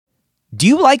Do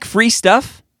you like free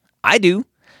stuff? I do.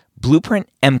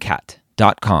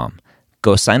 BlueprintMCAT.com.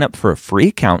 Go sign up for a free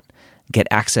account. Get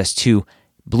access to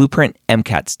Blueprint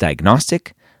MCAT's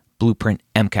Diagnostic, Blueprint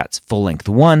MCAT's Full-Length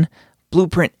 1,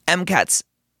 Blueprint MCAT's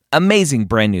amazing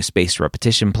brand new spaced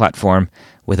repetition platform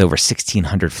with over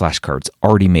 1,600 flashcards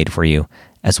already made for you,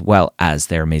 as well as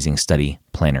their amazing study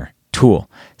planner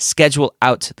tool. Schedule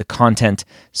out the content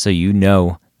so you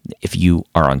know if you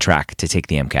are on track to take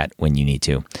the MCAT when you need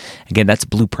to. Again, that's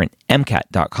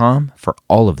BlueprintMCAT.com for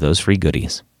all of those free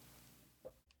goodies.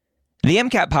 The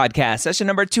MCAT Podcast, session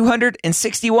number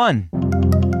 261.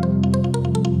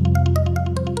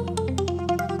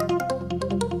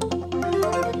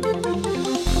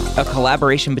 A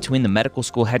collaboration between the medical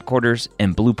school headquarters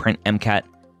and Blueprint MCAT.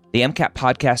 The MCAT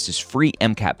Podcast is free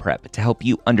MCAT prep to help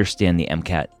you understand the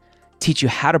MCAT, teach you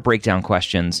how to break down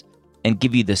questions, and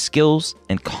give you the skills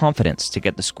and confidence to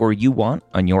get the score you want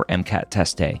on your MCAT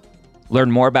test day. Learn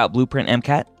more about Blueprint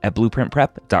MCAT at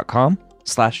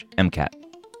blueprintprep.com/MCAT.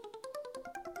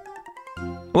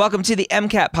 Welcome to the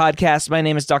MCAT Podcast. My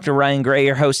name is Dr. Ryan Gray,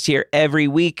 your host here every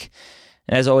week.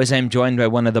 And as always, I'm joined by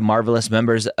one of the marvelous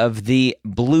members of the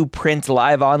Blueprint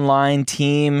Live Online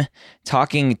team,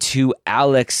 talking to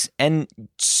Alex and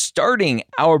starting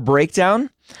our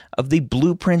breakdown of the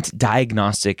Blueprint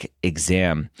Diagnostic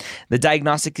exam. The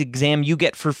diagnostic exam you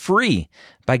get for free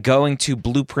by going to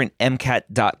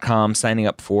blueprintmcat.com, signing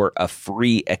up for a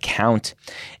free account,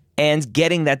 and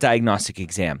getting that diagnostic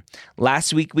exam.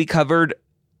 Last week, we covered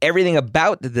everything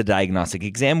about the diagnostic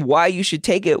exam, why you should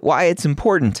take it, why it's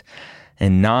important,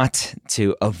 and not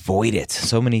to avoid it.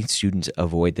 So many students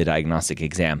avoid the diagnostic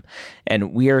exam.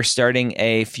 And we are starting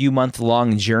a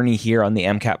few-month-long journey here on the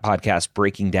MCAT Podcast,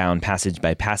 breaking down passage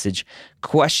by passage,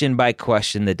 question by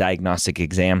question, the diagnostic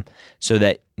exam, so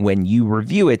that when you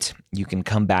review it, you can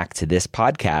come back to this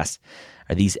podcast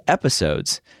or these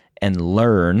episodes and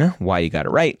learn why you got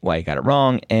it right, why you got it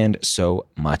wrong, and so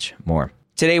much more.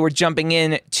 Today, we're jumping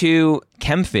in to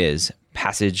ChemPhys,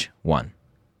 Passage 1.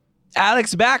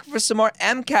 Alex back for some more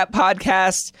MCAT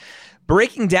podcast,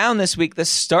 breaking down this week the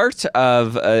start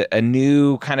of a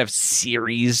new kind of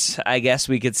series, I guess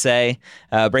we could say,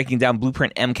 breaking down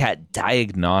Blueprint MCAT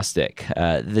Diagnostic,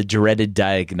 the dreaded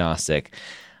diagnostic.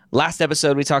 Last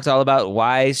episode, we talked all about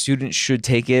why students should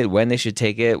take it, when they should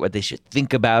take it, what they should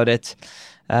think about it.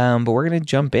 But we're going to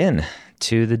jump in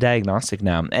to the diagnostic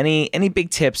now. Any big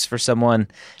tips for someone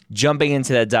jumping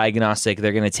into that diagnostic?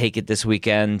 They're going to take it this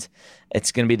weekend.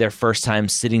 It's going to be their first time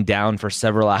sitting down for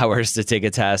several hours to take a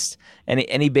test.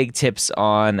 Any big tips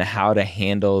on how to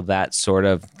handle that sort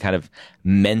of kind of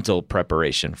mental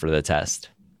preparation for the test?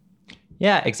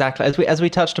 Yeah, exactly. As we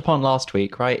touched upon last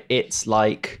week, right? It's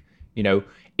like,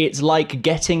 it's like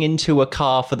getting into a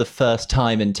car for the first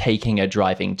time and taking a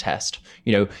driving test.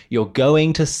 You're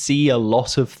going to see a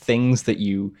lot of things that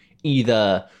you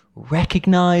either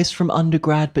recognize from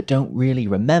undergrad but don't really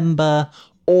remember,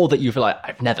 or that you feel like,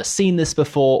 I've never seen this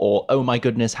before, or, oh my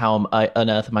goodness, how on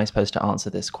earth am I supposed to answer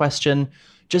this question?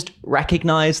 Just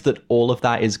recognize that all of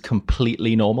that is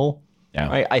completely normal. Yeah.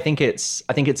 Right? I think it's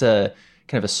a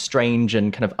kind of a strange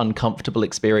and kind of uncomfortable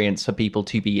experience for people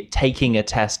to be taking a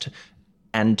test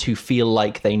and to feel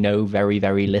like they know very,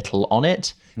 very little on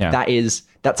it. Yeah.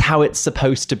 That's how it's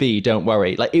supposed to be, don't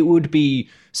worry. Like, it would be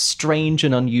strange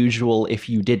and unusual if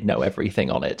you did know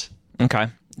everything on it. Okay.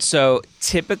 So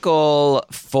typical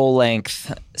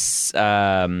full-length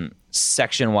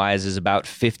section-wise is about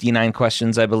 59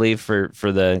 questions, I believe, for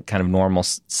the kind of normal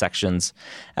sections.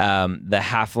 The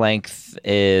half-length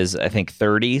is, I think,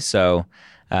 30, so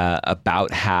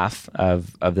about half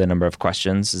of the number of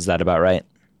questions. Is that about right?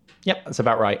 Yep, that's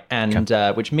about right. And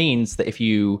okay. Which means that if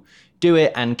you do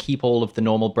it and keep all of the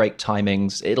normal break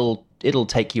timings, it'll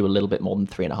take you a little bit more than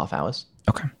 3.5 hours.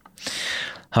 Okay.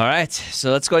 All right.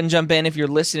 So let's go ahead and jump in. If you're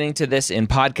listening to this in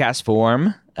podcast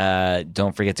form,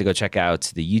 don't forget to go check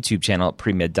out the YouTube channel at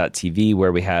premed.tv,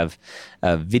 where we have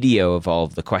a video of all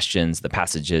of the questions, the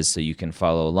passages, so you can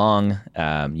follow along.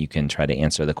 You can try to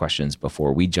answer the questions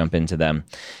before we jump into them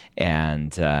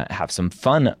and have some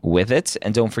fun with it.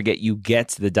 And don't forget, you get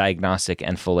the diagnostic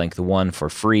and full-length one for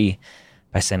free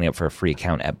by signing up for a free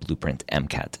account at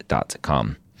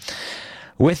blueprintmcat.com.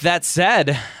 With that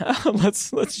said,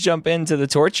 let's jump into the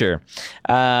torture.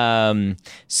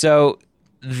 So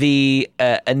the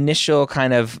initial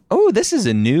kind of, this is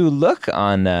a new look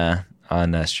on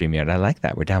StreamYard. I like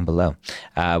that. We're down below.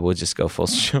 We'll just go full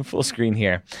screen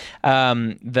here.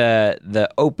 The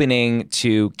opening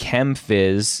to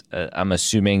ChemPhys, I'm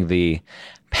assuming the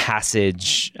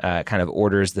passage kind of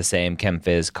order is the same: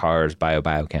 ChemPhys, Cars,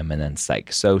 Biochem, and then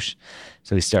Psych Soc.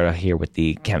 So we start out here with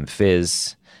the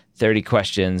ChemPhys 30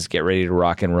 questions. Get ready to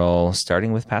rock and roll,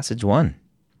 starting with passage 1.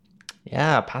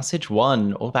 Yeah, passage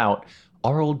 1, all about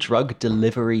oral drug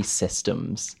delivery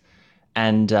systems.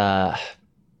 And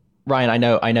Ryan, I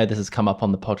know this has come up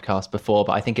on the podcast before,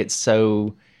 but I think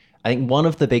one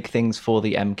of the big things for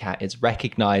the MCAT is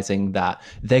recognizing that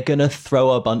they're going to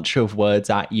throw a bunch of words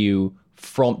at you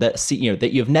that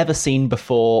you've never seen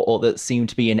before, or that seem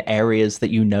to be in areas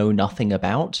that you know nothing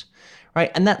about. Right.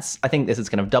 And I think this is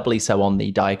kind of doubly so on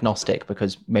the diagnostic,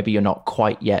 because maybe you're not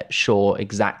quite yet sure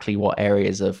exactly what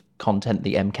areas of content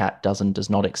the MCAT does and does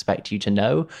not expect you to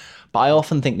know. But I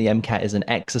often think the MCAT is an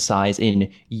exercise in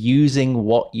using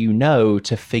what you know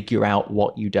to figure out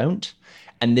what you don't.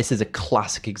 And this is a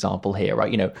classic example here,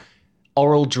 right?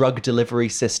 Oral drug delivery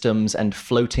systems and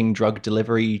floating drug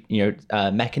delivery,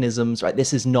 mechanisms, right?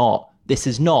 This is not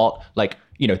like,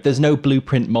 there's no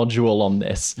blueprint module on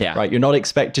this, right? You're not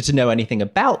expected to know anything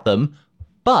about them,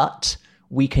 but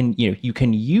you can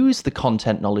use the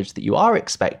content knowledge that you are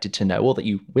expected to know, or that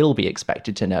you will be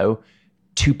expected to know,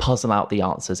 to puzzle out the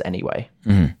answers anyway.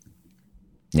 Mm-hmm.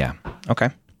 Yeah. Okay.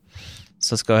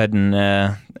 So let's go ahead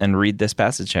and read this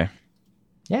passage here.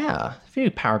 Yeah.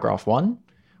 Paragraph 1.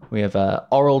 We have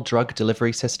oral drug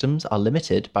delivery systems are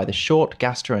limited by the short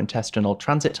gastrointestinal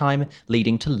transit time,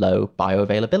 leading to low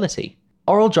bioavailability.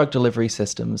 Oral drug delivery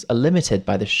systems are limited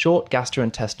by the short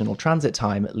gastrointestinal transit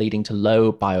time, leading to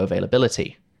low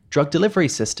bioavailability. Drug delivery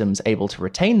systems able to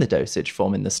retain the dosage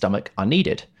form in the stomach are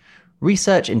needed.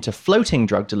 Research into floating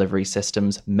drug delivery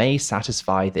systems may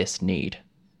satisfy this need.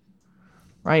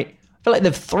 Right? I feel like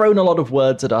they've thrown a lot of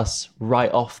words at us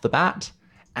right off the bat.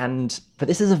 But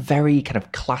this is a very kind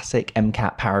of classic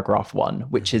MCAT paragraph 1,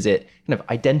 which is it kind of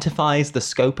identifies the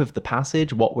scope of the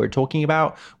passage, what we're talking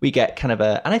about. We get kind of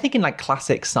and I think in like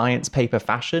classic science paper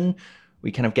fashion,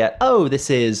 we kind of get, this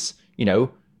is,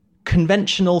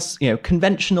 conventional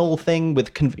thing with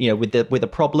a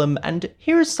problem, and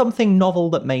here's something novel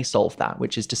that may solve that,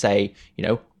 which is to say,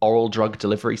 oral drug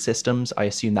delivery systems. I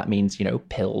assume that means,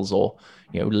 pills or,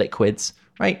 liquids.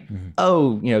 Right?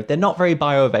 Mm-hmm. They're not very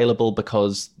bioavailable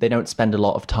because they don't spend a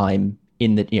lot of time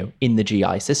in the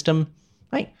GI system.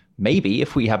 Right? Maybe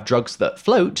if we have drugs that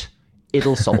float,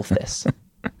 it'll solve this.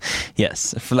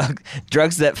 Yes,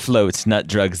 drugs that float, not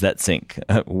drugs that sink.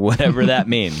 Whatever that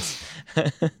means. All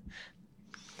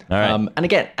right.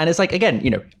 And it's like,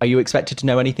 again, are you expected to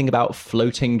know anything about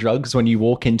floating drugs when you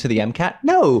walk into the MCAT?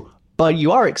 No, but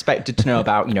you are expected to know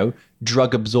about,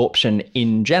 drug absorption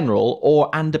in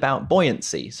general, and about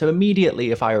buoyancy. So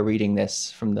immediately, if I were reading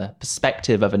this from the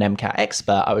perspective of an MCAT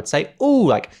expert, I would say,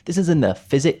 this is in the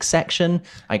physics section.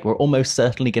 Like, we're almost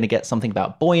certainly going to get something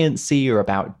about buoyancy or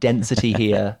about density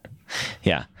here.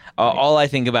 Yeah. All I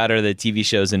think about are the TV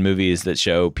shows and movies that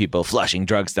show people flushing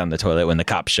drugs down the toilet when the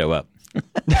cops show up.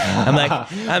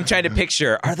 I'm trying to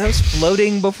picture, are those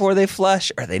floating before they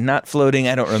flush? Are they not floating?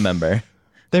 I don't remember.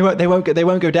 They won't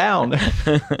go down.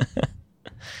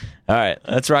 All right,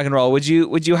 let's rock and roll. Would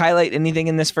you highlight anything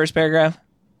in this first paragraph?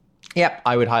 Yep,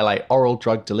 I would highlight oral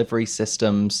drug delivery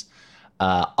systems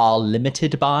are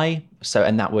limited by.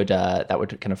 And that would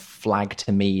kind of flag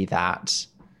to me that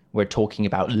we're talking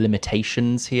about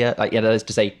limitations here. That is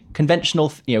to say, conventional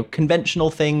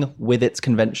thing with its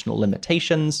conventional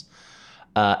limitations.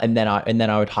 And then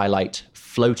I would highlight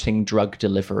floating drug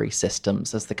delivery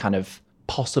systems as the kind of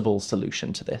possible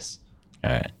solution to this.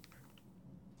 All right.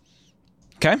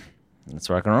 Okay, let's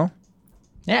rock and roll.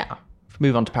 Yeah.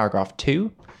 Move on to paragraph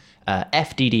 2.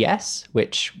 FDDS,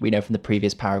 which we know from the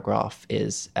previous paragraph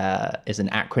is an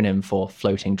acronym for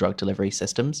floating drug delivery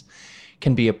systems,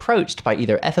 can be approached by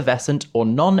either effervescent or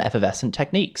non-effervescent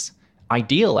techniques.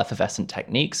 Ideal effervescent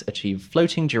techniques achieve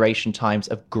floating duration times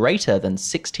of greater than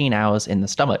 16 hours in the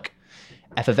stomach.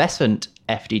 Effervescent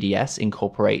FDDS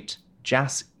incorporate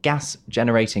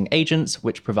gas-generating agents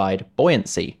which provide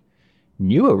buoyancy.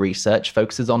 Newer research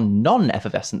focuses on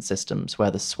non-effervescent systems, where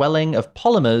the swelling of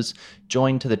polymers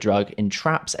joined to the drug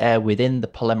entraps air within the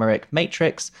polymeric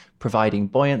matrix, providing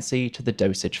buoyancy to the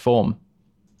dosage form.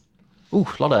 Ooh,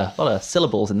 a lot of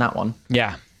syllables in that one.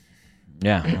 Yeah.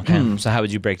 Okay. So how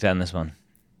would you break down this one?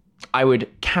 I would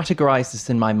categorize this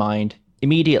in my mind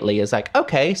immediately as like,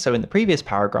 okay, so in the previous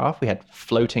paragraph, we had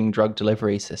floating drug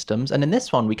delivery systems. And in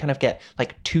this one, we kind of get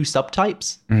like 2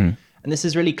 subtypes. Mm-hmm. And this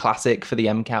is really classic for the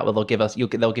MCAT, where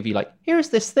they'll give you like, here's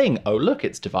this thing. Oh, look,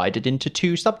 it's divided into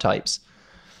 2 subtypes.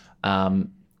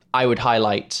 I would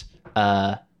highlight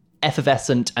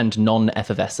effervescent and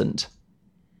non-effervescent.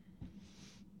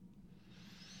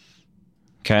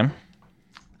 Okay.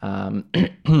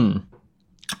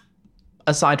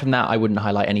 aside from that, I wouldn't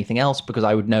highlight anything else because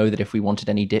I would know that if we wanted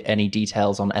any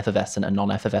details on effervescent and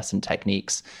non-effervescent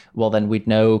techniques, well, then we'd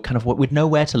know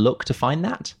where to look to find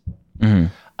that.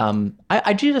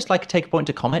 I do just like to take a point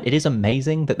to comment. It is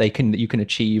amazing that you can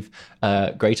achieve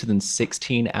greater than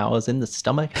 16 hours in the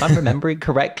stomach. If I'm remembering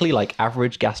correctly, like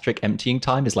average gastric emptying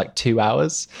time is like 2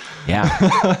 hours.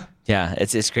 Yeah, yeah,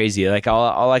 it's crazy. Like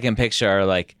all I can picture are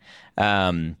like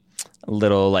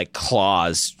little like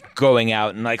claws going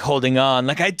out and like holding on.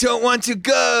 Like, I don't want to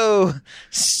go.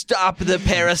 Stop the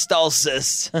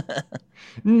peristalsis.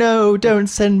 No, don't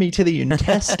send me to the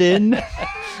intestine.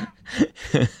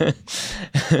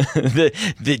 the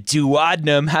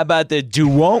duodenum. How about the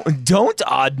don't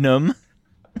odenum?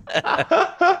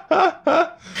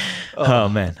 Oh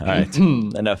man! All right,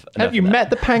 enough. Have you met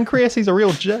the pancreas? He's a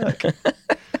real jerk.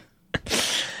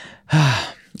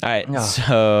 All right,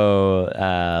 so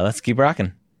let's keep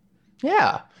rocking.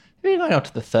 Yeah, moving on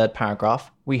to the third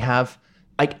paragraph, we have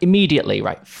like immediately,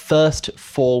 right, first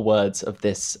 4 words of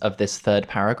this third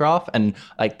paragraph, and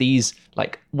like these,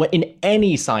 like in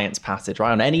any science passage,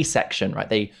 right, on any section,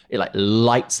 right, it like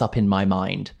lights up in my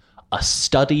mind. A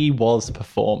study was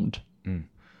performed.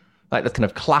 Like that's kind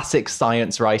of classic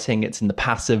science writing. It's in the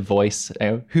passive voice. You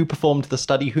know, who performed the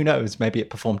study? Who knows? Maybe it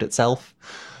performed itself.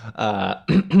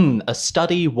 A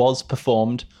study was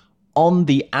performed on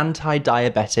the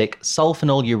anti-diabetic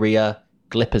sulfonylurea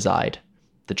glipizide.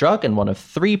 The drug and one of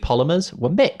 3 polymers were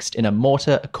mixed in a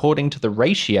mortar according to the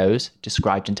ratios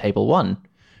described in Table 1.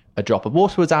 A drop of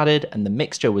water was added, and the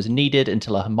mixture was kneaded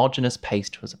until a homogeneous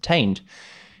paste was obtained.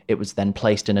 It was then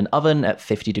placed in an oven at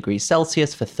 50 degrees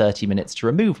Celsius for 30 minutes to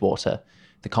remove water.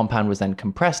 The compound was then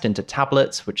compressed into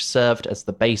tablets, which served as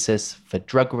the basis for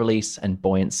drug release and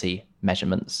buoyancy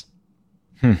measurements.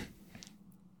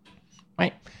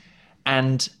 Right.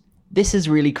 And this is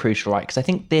really crucial, right? Because I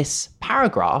think this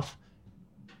paragraph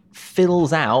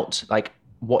fills out like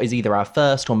what is either our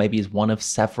first or maybe is one of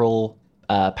several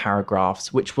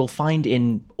paragraphs, which we'll find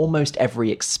in almost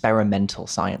every experimental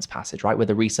science passage, right? Where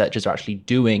the researchers are actually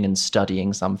doing and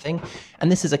studying something.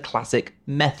 And this is a classic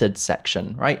method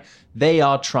section, right? They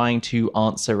are trying to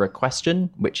answer a question,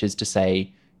 which is to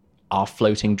say, are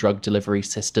floating drug delivery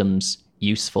systems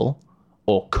useful,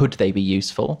 or could they be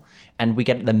useful? And we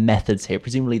get the methods here.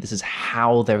 Presumably this is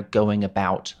how they're going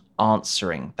about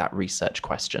answering that research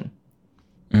question.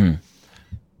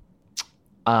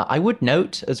 I would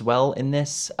note as well in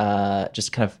this,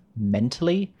 just kind of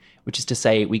mentally, which is to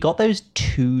say, we got those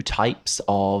 2 types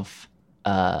of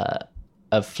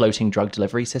floating drug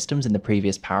delivery systems in the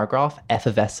previous paragraph,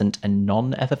 effervescent and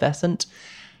non-effervescent.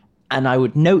 And I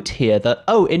would note here that,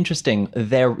 interesting,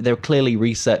 they're clearly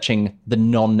researching the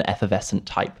non-effervescent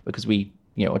type, because we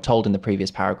are told in the previous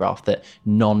paragraph that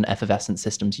non-effervescent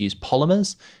systems use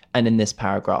polymers, and in this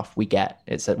paragraph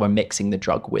it's that we're mixing the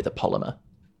drug with a polymer.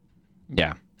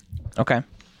 Yeah. Okay.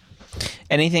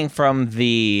 Anything from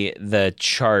the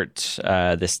chart,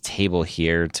 this table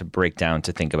here to break down,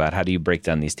 to think about? How do you break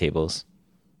down these tables?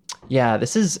 Yeah,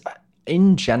 this is,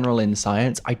 in general in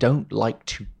science, I don't like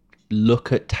to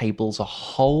look at tables a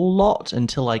whole lot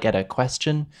until I get a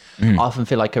question. I often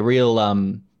feel like a real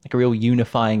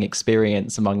unifying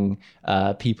experience among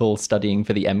people studying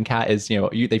for the MCAT is,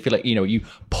 they feel like, you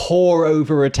pore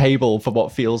over a table for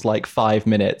what feels like 5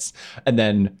 minutes, and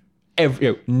then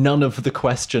none of the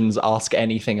questions ask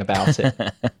anything about it.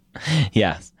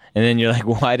 Yeah. And then you're like,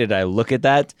 why did I look at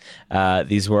that?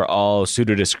 These were all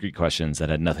pseudo-discrete questions that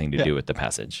had nothing to do with the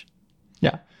passage.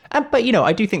 Yeah. But,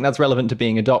 I do think that's relevant to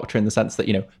being a doctor in the sense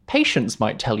that, patients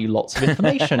might tell you lots of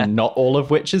information, not all of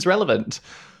which is relevant.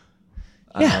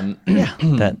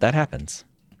 That happens.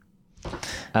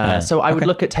 So I would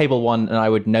look at Table 1 and I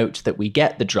would note that we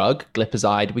get the drug,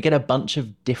 glipizide. We get a bunch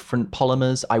of different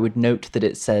polymers. I would note that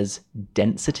it says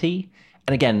density.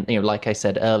 And again, like I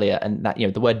said earlier, and that,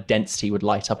 the word density would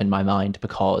light up in my mind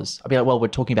because I'd be like, well, we're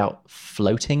talking about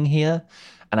floating here.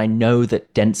 And I know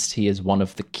that density is one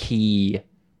of the key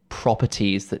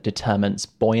properties that determines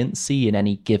buoyancy in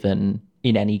any given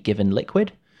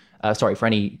liquid. For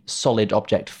any solid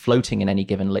object floating in any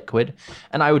given liquid.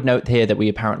 And I would note here that we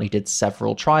apparently did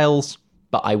several trials,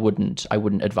 but I wouldn't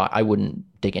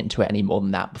dig into it any more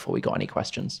than that before we got any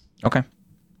questions. Okay.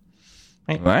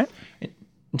 Right. All right.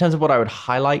 In terms of what I would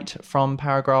highlight from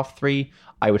paragraph 3,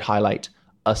 I would highlight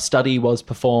a study was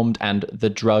performed and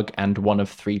the drug and one of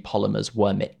 3 polymers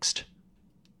were mixed.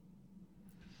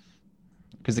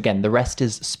 Because again, the rest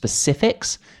is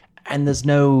specifics. And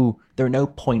there are no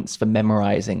points for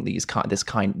memorizing these kinds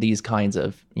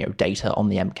of data on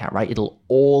the MCAT, right? It'll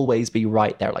always be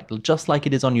right there, like just like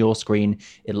it is on your screen.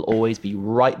 It'll always be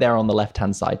right there on the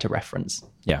left-hand side to reference.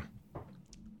 Yeah.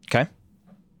 Okay.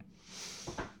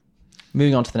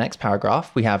 Moving on to the next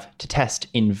paragraph, we have to test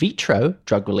in vitro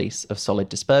drug release of solid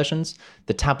dispersions.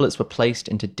 The tablets were placed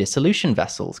into dissolution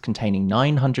vessels containing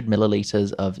 900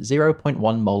 milliliters of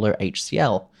 0.1 molar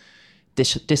HCl.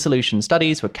 Dissolution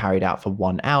studies were carried out for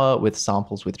 1 hour with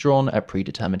samples withdrawn at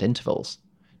predetermined intervals.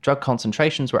 Drug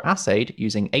concentrations were assayed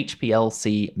using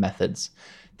HPLC methods.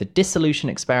 The dissolution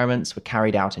experiments were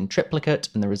carried out in triplicate,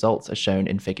 and the results are shown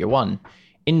in Figure 1.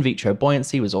 In vitro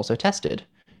buoyancy was also tested.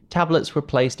 Tablets were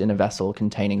placed in a vessel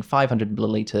containing 500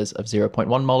 milliliters of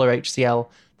 0.1 molar HCl.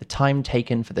 The time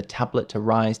taken for the tablet to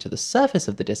rise to the surface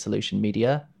of the dissolution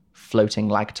media, floating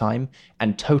lag time,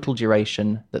 and total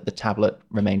duration that the tablet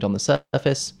remained on the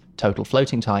surface, total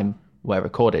floating time, were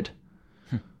recorded.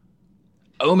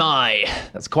 Oh my!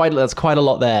 That's quite a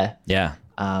lot there. Yeah.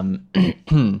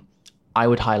 I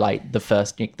would highlight the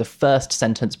first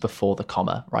sentence before the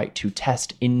comma, right? To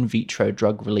test in vitro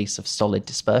drug release of solid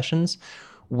dispersions.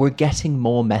 We're getting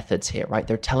more methods here, right?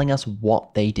 They're telling us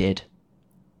what they did.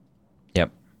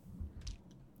 Yep.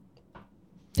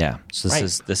 Yeah. So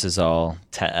this is all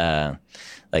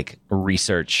like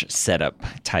research setup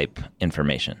type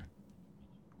information.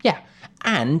 Yeah,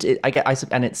 and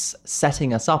it's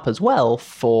setting us up as well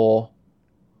for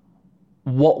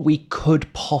what we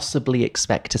could possibly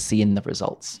expect to see in the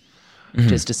results. Mm-hmm.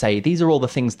 Which is to say, these are all the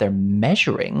things they're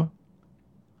measuring.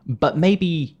 But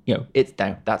maybe,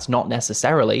 that's not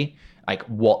necessarily like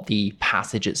what the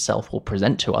passage itself will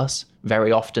present to us.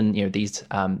 Very often,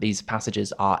 these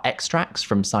passages are extracts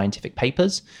from scientific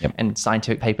papers, yep. And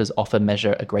scientific papers often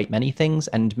measure a great many things,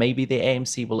 and maybe the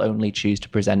AMC will only choose to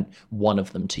present one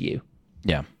of them to you.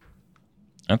 Yeah.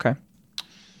 Okay.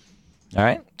 All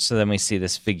right. So then we see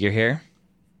this figure here.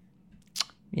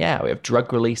 Yeah, we have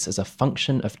drug release as a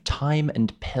function of time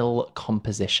and pill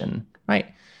composition, right?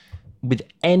 With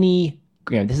any,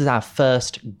 this is our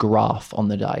first graph on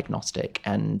the diagnostic.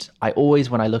 And I always,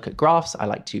 when I look at graphs, I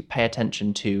like to pay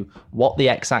attention to what the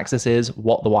x-axis is,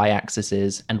 what the y-axis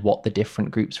is, and what the different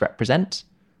groups represent.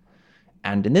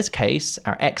 And in this case,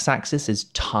 our x-axis is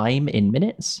time in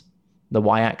minutes. The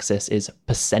y-axis is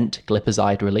percent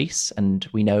glipizide release. And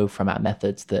we know from our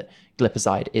methods that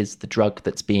glipizide is the drug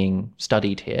that's being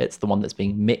studied here. It's the one that's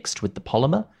being mixed with the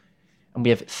polymer. And we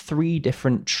have 3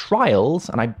 different trials,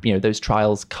 and those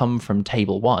trials come from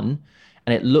Table 1,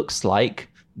 and it looks like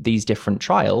these different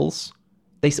trials,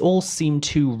 they all seem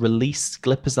to release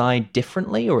glipizide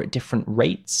differently or at different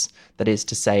rates. That is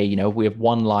to say, we have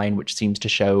one line which seems to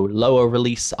show lower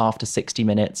release after 60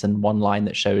 minutes and one line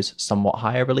that shows somewhat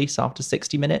higher release after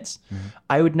 60 minutes. Mm-hmm.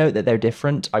 I would note that they're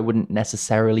different. I wouldn't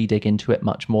necessarily dig into it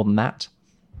much more than that.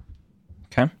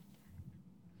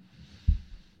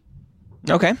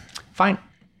 Okay. Fine.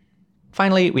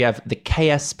 Finally, we have the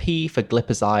KSP for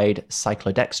glipizide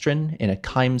cyclodextrin in a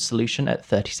chyme solution at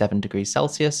 37 degrees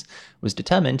Celsius was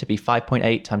determined to be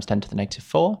 5.8 times 10 to the negative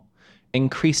 4.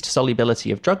 Increased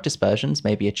solubility of drug dispersions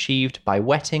may be achieved by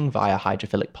wetting via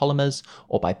hydrophilic polymers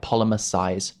or by polymer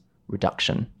size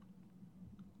reduction.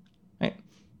 Right.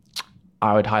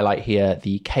 I would highlight here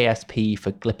the KSP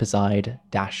for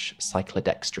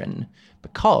glipizide-cyclodextrin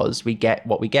because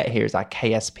what we get here is our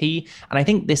KSP, and I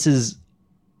think this is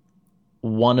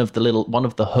one of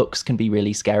the hooks can be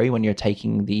really scary when you're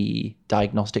taking the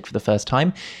diagnostic for the first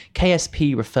time.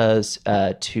 KSP refers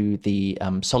to the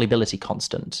solubility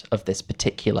constant of this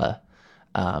particular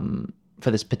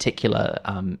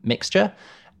mixture.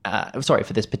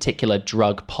 For this particular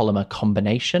drug polymer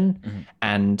combination, mm-hmm.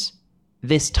 And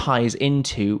this ties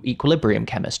into equilibrium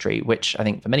chemistry, which I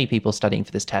think for many people studying for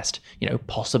this test,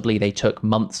 possibly they took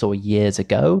months or years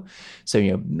ago.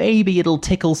 So, maybe it'll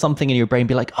tickle something in your brain,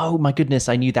 be like, oh my goodness,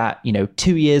 I knew that,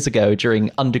 2 years ago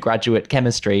during undergraduate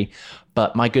chemistry,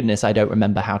 but my goodness, I don't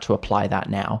remember how to apply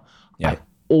that now. Yeah. I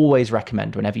always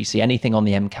recommend whenever you see anything on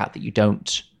the MCAT that you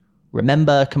don't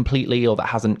remember completely or that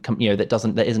hasn't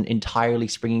that isn't entirely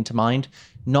springing to mind,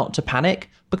 not to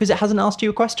panic because it hasn't asked you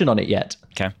a question on it yet.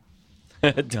 Okay.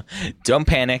 Don't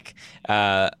panic.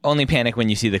 Only panic when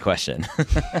you see the question.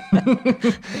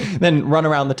 Then run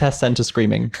around the test center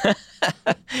screaming.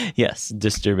 Yes,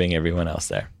 disturbing everyone else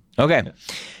there. Okay,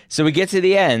 so we get to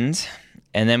the end,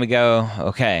 and then we go,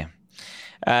 okay.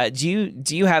 Do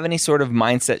you have any sort of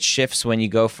mindset shifts when you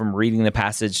go from reading the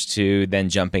passage to then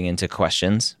jumping into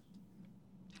questions?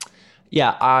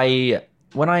 Yeah,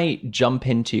 when I jump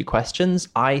into questions,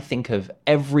 I think of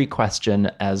every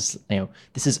question as,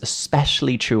 this is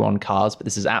especially true on cars, but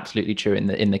this is absolutely true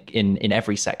in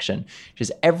every section. Which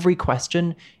is every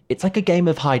question, it's like a game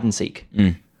of hide and seek.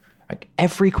 Like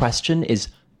every question is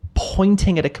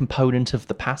pointing at a component of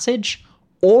the passage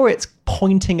or it's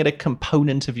pointing at a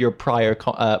component of your prior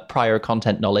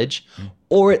content knowledge,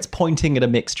 or it's pointing at a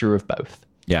mixture of both.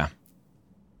 Yeah.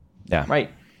 Right.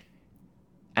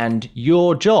 And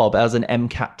your job as an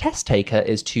MCAT test taker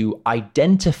is to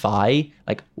identify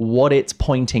like what it's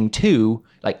pointing to,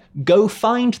 like go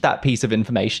find that piece of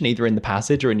information either in the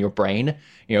passage or in your brain,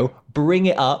 bring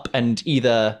it up and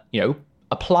either,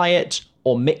 apply it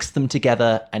or mix them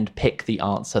together and pick the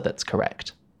answer that's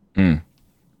correct.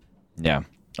 Yeah.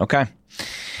 Okay.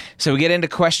 So we get into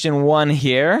question 1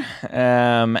 here.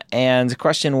 And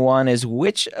question 1 is,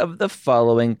 which of the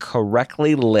following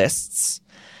correctly lists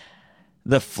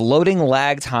the floating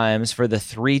lag times for the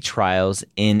 3 trials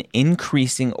in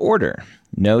increasing order?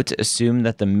 Note, assume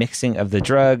that the mixing of the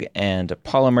drug and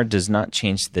polymer does not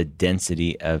change the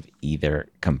density of either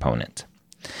component.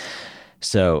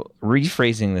 So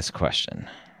rephrasing this question,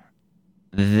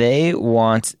 they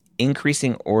want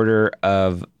increasing order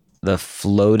of the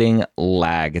floating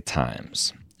lag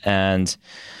times. And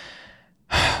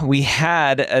we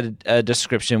had a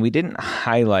description. We didn't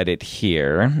highlight it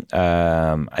here.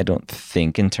 I don't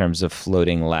think in terms of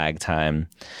floating lag time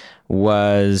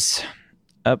was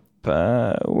up.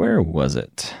 Where was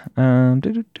it?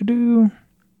 It's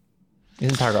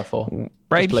in paragraph 4.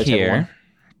 Right here.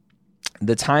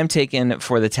 The time taken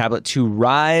for the tablet to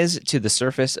rise to the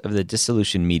surface of the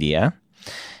dissolution media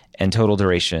and total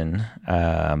duration,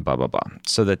 blah, blah, blah.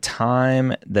 So the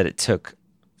time that it took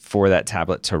for that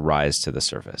tablet to rise to the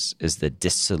surface is the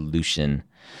dissolution,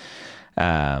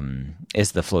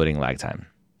 is the floating lag time.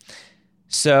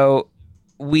 So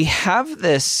we have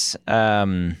this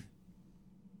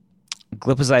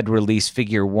glipizide release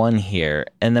figure 1 here,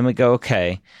 and then we go,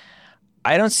 okay,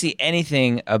 I don't see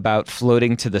anything about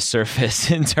floating to the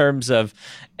surface in terms of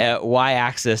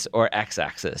y-axis or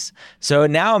x-axis. So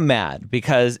now I'm mad,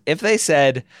 because if they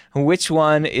said which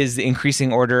one is the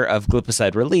increasing order of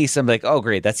glipizide release, I'm like, oh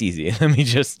great, that's easy. Let me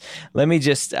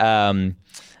just kind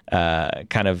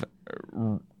of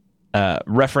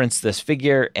reference this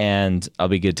figure, and I'll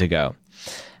be good to go.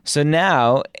 So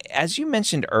now, as you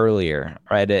mentioned earlier,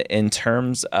 right, in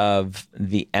terms of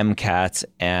the MCAT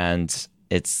and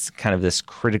it's kind of this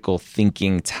critical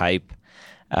thinking type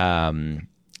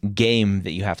game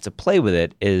that you have to play with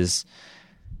it, is,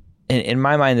 in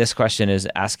my mind, this question is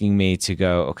asking me to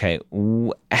go, okay,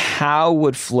 how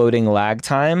would floating lag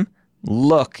time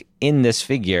look in this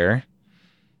figure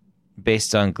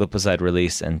based on glipizide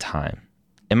release and time?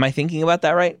 Am I thinking about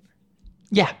that right?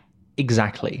 Yeah,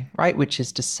 exactly. Right. Which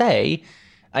is to say,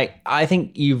 I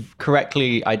think you've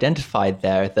correctly identified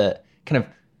there that kind of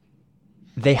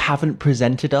they haven't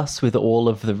presented us with all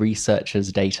of the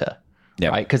researchers' data,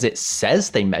 right? Because it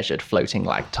says they measured floating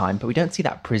lag time, but we don't see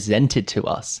that presented to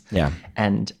us. Yeah.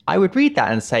 And I would read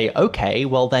that and say, okay,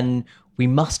 well then we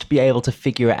must be able to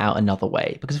figure it out another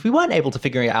way. Because if we weren't able to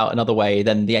figure it out another way,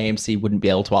 then the AMC wouldn't be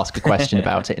able to ask a question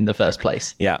about it in the first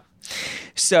place. Yeah.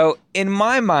 So in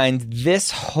my mind,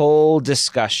 this whole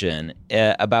discussion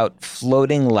about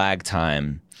floating lag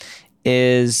time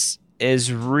is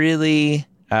really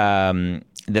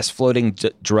this floating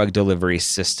drug delivery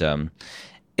system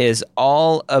is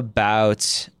all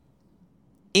about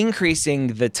increasing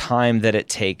the time that it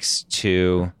takes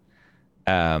to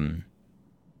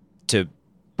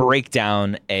break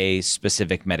down a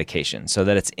specific medication so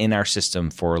that it's in our system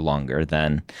for longer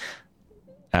than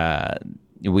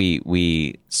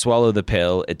we swallow the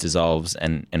pill, it dissolves,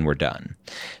 and we're done.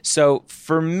 So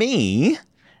for me,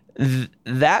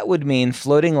 that would mean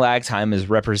floating lag time is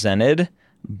represented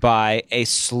by a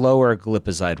slower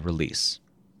glipizide release.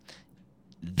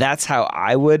 That's how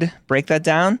I would break that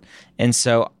down. And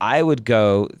so I would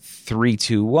go 3,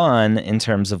 2, 1 in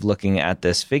terms of looking at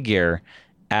this figure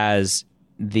as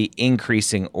the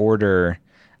increasing order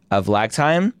of lag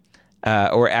time,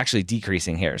 or actually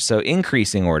decreasing here. So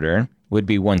increasing order would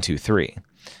be 1, 2, 3.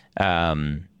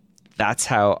 That's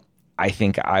how I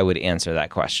think I would answer that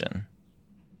question.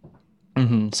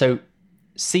 Mm-hmm. So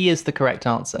C is the correct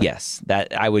answer. Yes,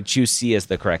 that I would choose C as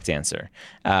the correct answer.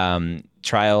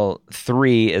 Trial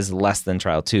 3 is less than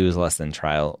trial 2 is less than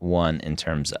trial 1 in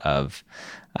terms of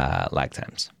lag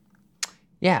times.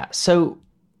 Yeah. So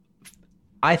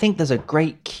I think there's a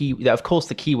great key. Of course,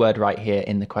 the key word right here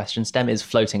in the question stem is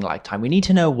floating lag time. We need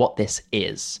to know what this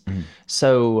is. Mm-hmm.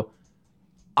 So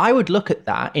I would look at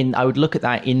that in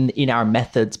our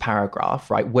methods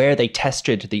paragraph, right, where they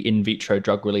tested the in vitro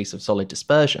drug release of solid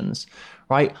dispersions,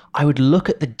 right? I would look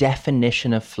at the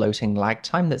definition of floating lag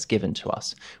time that's given to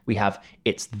us. We have,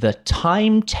 it's the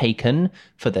time taken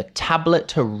for the tablet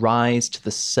to rise to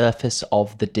the surface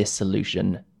of the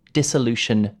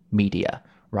dissolution media,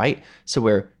 right? So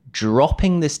we're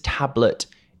dropping this tablet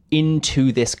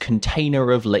into this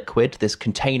container of liquid, this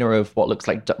container of what looks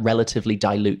like relatively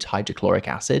dilute hydrochloric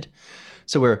acid.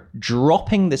 So we're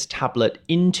dropping this tablet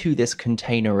into this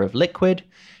container of liquid,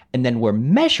 and then we're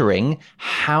measuring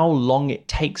how long it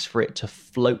takes for it to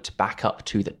float back up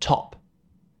to the top.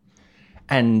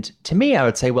 And to me, I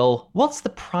would say, well, what's the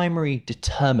primary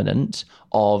determinant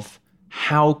of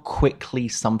how quickly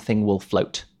something will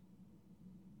float?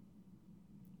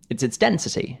 It's its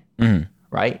density,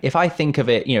 right? If I think of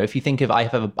it, if you think of I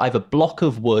have a block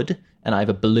of wood and I have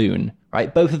a balloon,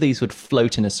 right? Both of these would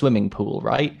float in a swimming pool,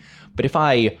 right? But if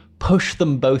I push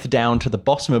them both down to the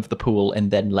bottom of the pool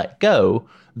and then let go,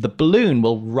 the balloon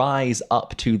will rise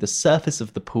up to the surface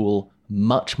of the pool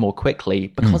much more quickly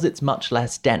because it's much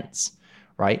less dense,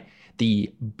 right?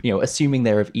 Assuming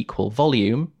they're of equal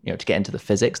volume, to get into the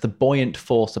physics, the buoyant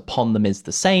force upon them is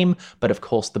the same, but of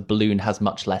course the balloon has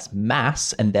much less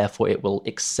mass and therefore it will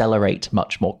accelerate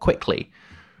much more quickly,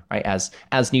 right?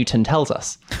 As Newton tells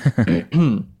us.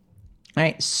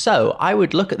 Right? So I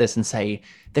would look at this and say,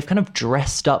 they've kind of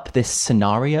dressed up this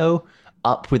scenario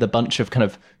up with a bunch of kind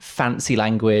of fancy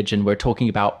language, and we're talking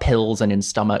about pills and in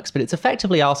stomachs, but it's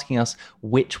effectively asking us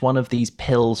which one of these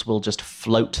pills will just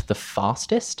float the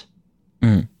fastest.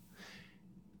 And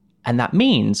that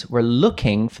means we're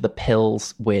looking for the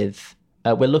pills with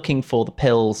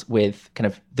kind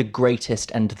of the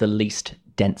greatest and the least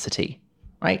density,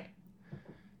 right?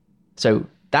 So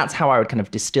that's how I would kind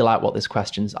of distill out what this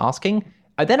question's asking.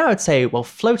 Then I would say, well,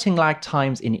 floating lag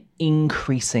times in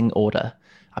increasing order.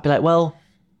 I'd be like, well,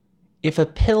 if a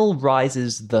pill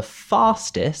rises the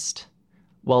fastest,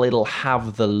 well, it'll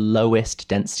have the lowest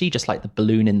density, just like the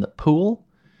balloon in the pool.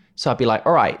 So I'd be like,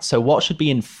 all right, so what should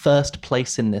be in first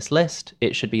place in this list?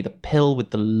 It should be the pill with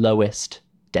the lowest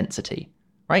density,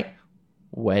 right?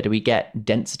 Where do we get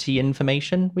density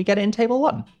information? We get it in table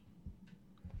 1.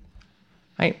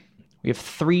 Right? We have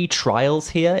 3 trials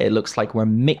here. It looks like we're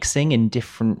mixing in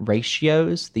different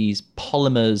ratios these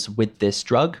polymers with this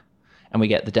drug, and we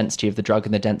get the density of the drug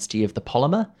and the density of the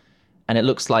polymer. And it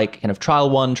looks like kind of trial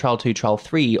 1, trial 2, trial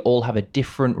 3 all have a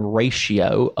different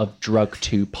ratio of drug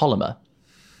to polymer.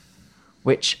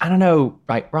 Which, I don't know,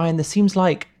 right, Ryan, this seems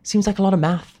like a lot of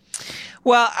math.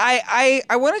 Well, I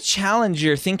want to challenge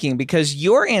your thinking because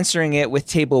you're answering it with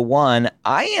table 1.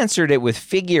 I answered it with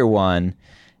figure 1.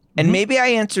 And maybe I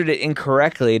answered it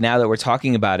incorrectly now that we're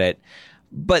talking about it.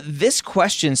 But this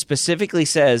question specifically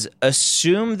says,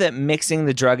 assume that mixing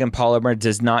the drug and polymer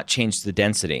does not change the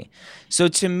density. So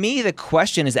to me, the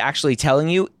question is actually telling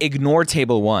you, ignore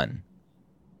table 1.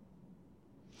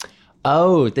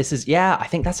 Oh, I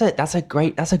think that's a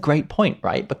great point,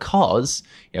 right? Because,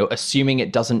 assuming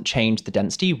it doesn't change the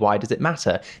density, why does it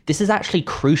matter? This is actually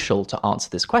crucial to answer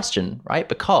this question, right?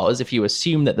 Because if you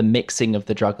assume that the mixing of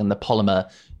the drug and the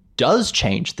polymer does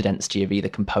change the density of either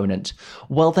component,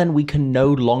 well, then we can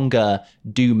no longer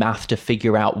do math to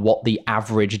figure out what the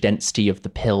average density of the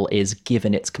pill is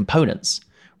given its components.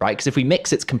 Right? Because if we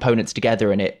mix its components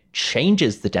together and it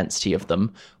changes the density of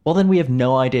them, well, then we have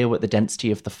no idea what the density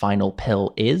of the final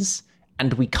pill is,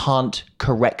 and we can't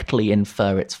correctly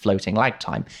infer its floating lag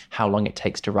time, how long it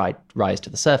takes to rise to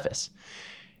the surface.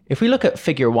 If we look at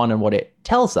figure 1 and what it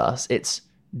tells us, it's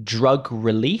drug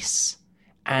release,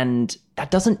 and that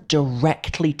doesn't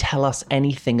directly tell us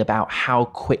anything about how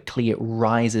quickly it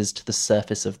rises to the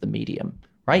surface of the medium,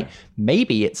 right?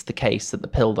 Maybe it's the case that the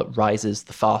pill that rises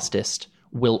the fastest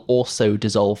will also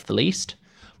dissolve the least.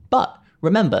 But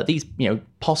remember,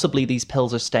 possibly these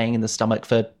pills are staying in the stomach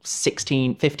for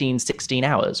 15, 16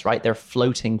 hours, right? They're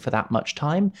floating for that much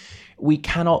time. We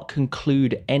cannot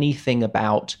conclude anything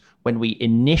about when we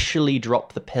initially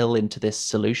drop the pill into this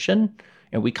solution.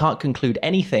 We can't conclude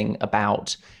anything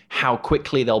about how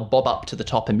quickly they'll bob up to the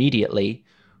top immediately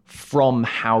from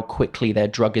how quickly their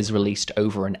drug is released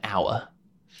over an hour.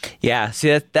 Yeah,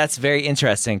 see, that's very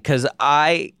interesting because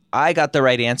I got the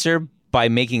right answer by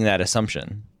making that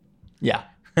assumption. Yeah.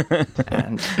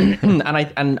 and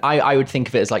I would think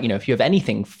of it as like, if you have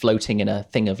anything floating in a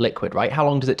thing of liquid, right? How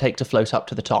long does it take to float up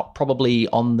to the top? Probably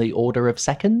on the order of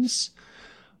seconds.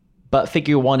 But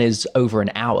figure 1 is over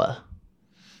an hour.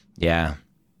 Yeah.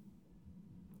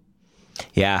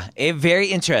 Yeah, very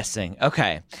interesting.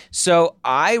 Okay, so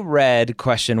I read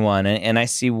question 1, and I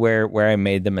see where I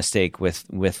made the mistake with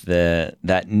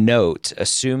that note.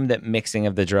 Assume that mixing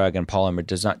of the drug and polymer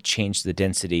does not change the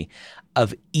density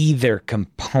of either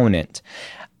component.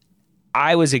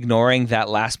 I was ignoring that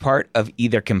last part of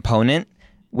either component,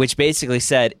 which basically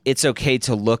said it's okay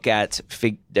to look at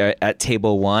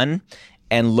table 1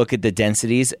 and look at the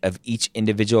densities of each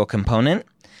individual component.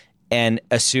 and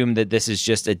assume that this is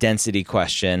just a density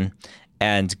question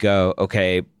and go,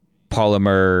 okay,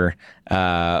 polymer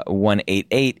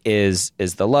 188 is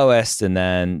the lowest, and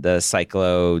then the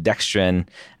cyclodextrin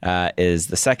is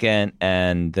the second,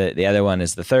 and the other one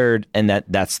is the third, and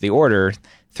that's the order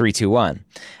 3, 2, 1.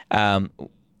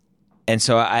 And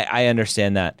so I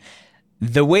understand that.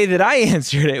 The way that I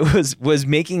answered it was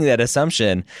making that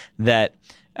assumption that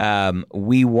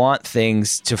we want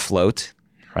things to float,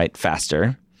 right,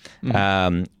 faster,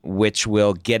 which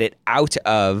will get it out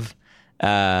of,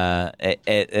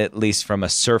 at least from a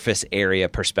surface area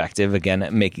perspective, again,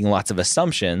 making lots of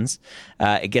assumptions,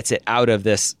 it gets it out of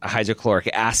this hydrochloric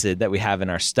acid that we have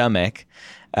in our stomach,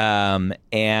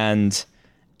 and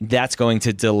that's going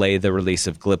to delay the release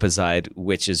of glipizide,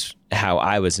 which is how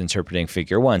I was interpreting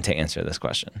figure 1 to answer this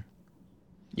question.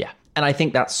 Yeah. And I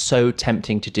think that's so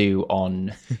tempting to do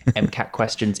on MCAT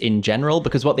questions in general,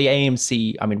 because what the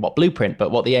AMC, I mean, what Blueprint, but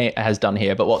what the has done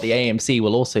here, but what the AMC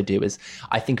will also do is,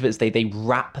 I think of it as they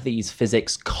wrap these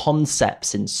physics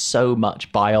concepts in so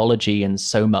much biology and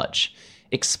so much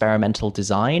experimental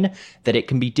design that it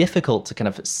can be difficult to kind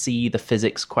of see the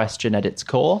physics question at its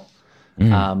core.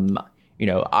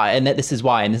 And this is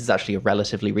why, and this is actually a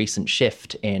relatively recent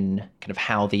shift in kind of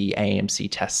how the AAMC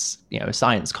tests,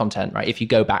 science content, right? If you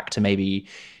go back to maybe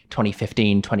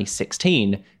 2015,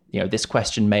 2016, this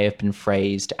question may have been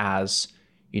phrased as,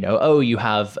 you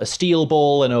have a steel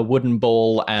ball and a wooden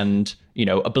ball and,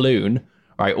 a balloon,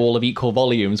 right? All of equal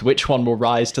volumes. Which one will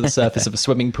rise to the surface of a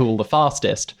swimming pool the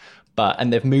fastest?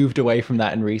 And they've moved away from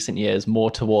that in recent years,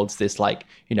 more towards this,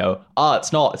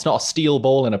 it's not a steel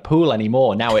ball in a pool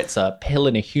anymore. Now it's a pill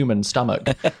in a human stomach.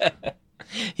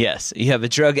 Yes, you have a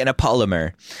drug and a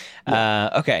polymer.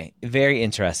 Okay, very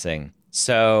interesting.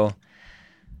 So,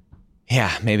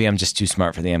 yeah, maybe I'm just too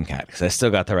smart for the MCAT because I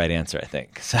still got the right answer, I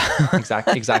think. So.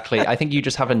 Exactly. I think you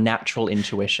just have a natural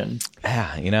intuition.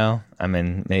 Yeah, I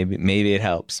mean, maybe it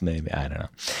helps. Maybe, I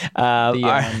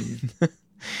don't know.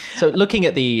 So looking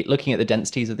at the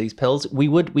densities of these pills,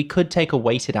 we could take a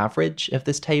weighted average of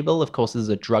this table. Of course, this is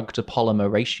a drug to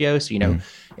polymer ratio. So,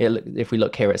 if we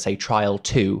look here at, say, trial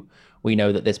 2, we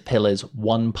know that this pill is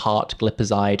 1 part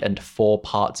glipizide and 4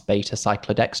 parts beta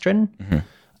cyclodextrin.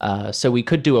 So we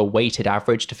could do a weighted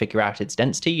average to figure out its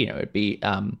density. It would be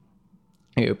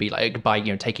like by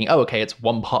taking, it's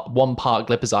 1 part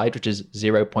glipizide, which is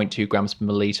 0.2 grams per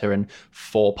milliliter, and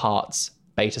 4 parts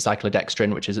beta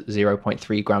cyclodextrin, which is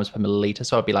 0.3 grams per milliliter.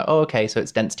 So I'd be like, so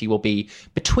its density will be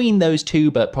between those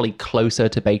two, but probably closer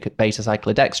to beta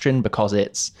cyclodextrin because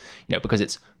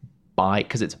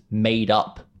it's made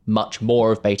up much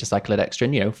more of beta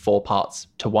cyclodextrin, 4 parts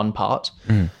to 1 part.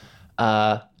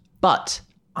 But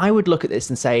I would look at this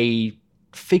and say,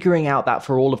 figuring out that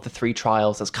for all of the 3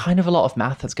 trials, that's kind of a lot of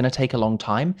math. That's going to take a long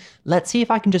time. Let's see if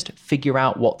I can just figure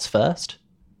out what's first.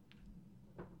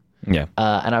 Yeah.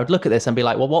 And I would look at this and be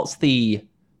like, well, what's going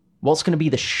to be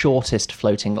the shortest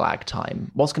floating lag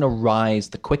time? What's going to rise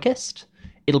the quickest?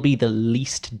 It'll be the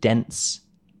least dense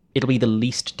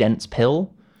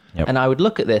pill. Yep. And I would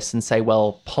look at this and say,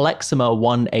 well, Polexamer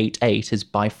 188 is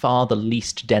by far the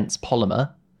least dense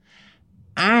polymer,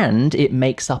 and it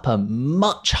makes up a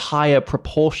much higher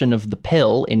proportion of the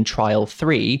pill in trial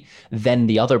 3 than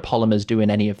the other polymers do in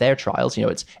any of their trials.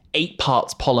 It's 8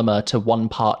 parts polymer to 1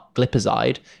 part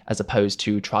glipizide, as opposed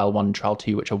to trial 1 and trial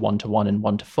 2, which are 1-to-1 and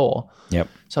 1-to-4. Yep.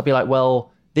 So I'd be like,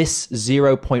 well, this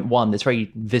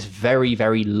 0.1, this very,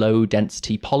 very low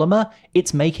density polymer,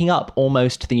 it's making up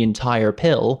almost the entire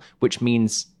pill, which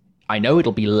means I know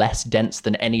it'll be less dense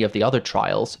than any of the other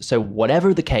trials. So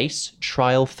whatever the case,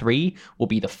 trial 3 will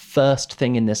be the first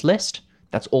thing in this list.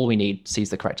 That's all we need. C's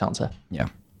the correct answer. Yeah.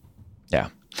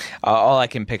 All I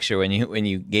can picture when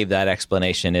you gave that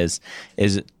explanation is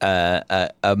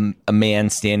a man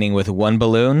standing with 1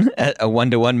 balloon, a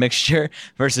 1-to-1 mixture,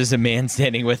 versus a man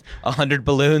standing with 100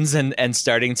 balloons and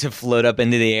starting to float up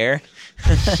into the air,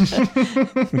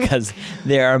 because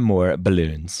there are more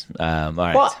balloons. All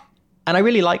right. Well, and I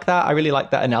really like that. I really like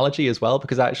that analogy as well,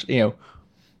 because actually,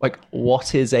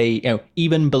 what is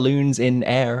even balloons in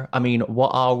air? I mean, what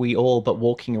are we all but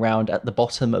walking around at the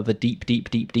bottom of a deep,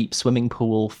 deep, deep, deep swimming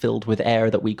pool filled with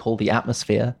air that we call the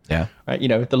atmosphere? Yeah. Right.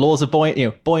 The laws of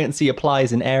buoyancy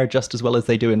applies in air just as well as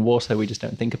they do in water. We just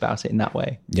don't think about it in that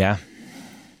way. Yeah.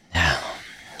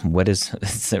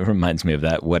 It reminds me of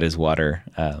that "What is water?"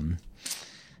 kind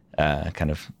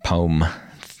of poem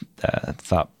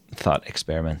thought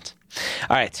experiment.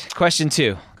 All right, question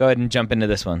 2. Go ahead and jump into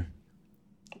this one.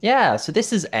 Yeah, so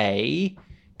this is a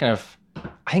kind of,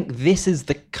 I think this is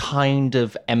the kind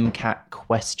of MCAT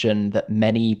question that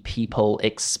many people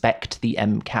expect the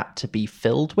MCAT to be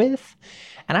filled with.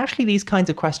 And actually these kinds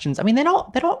of questions, I mean, they're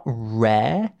not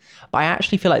rare, but I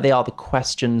actually feel like they are the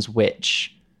questions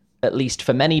which, at least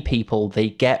for many people, they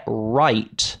get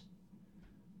right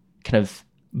kind of,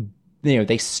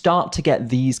 they start to get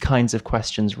these kinds of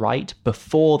questions right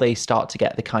before they start to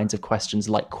get the kinds of questions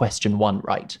like question 1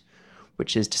 right,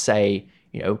 which is to say,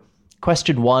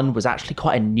 question 1 was actually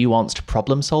quite a nuanced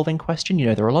problem-solving question.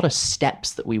 There are a lot of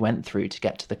steps that we went through to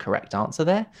get to the correct answer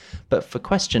there. But for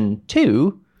question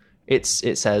 2, it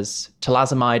says,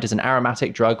 talazomide is an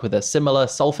aromatic drug with a similar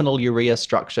sulfonylurea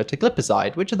structure to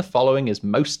glipizide. Which of the following is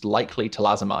most likely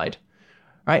talazomide?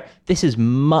 Right? This is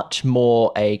much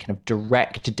more a kind of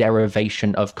direct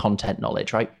derivation of content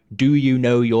knowledge, right? Do you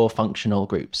know your functional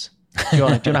groups? Do you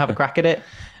want to have a crack at it?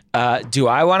 Do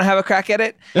I want to have a crack at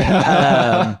it?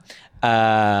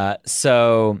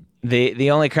 So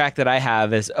the only crack that I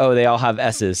have is, they all have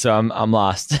S's, so I'm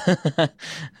lost.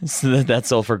 So that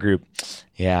sulfur group.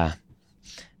 Yeah.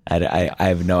 I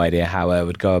have no idea how I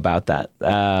would go about that.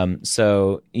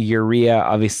 So urea,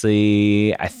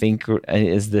 obviously, I think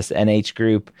is this NH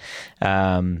group.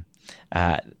 A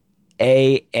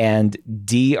and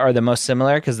D are the most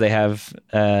similar because they have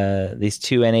these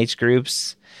two NH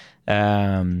groups.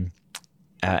 Answer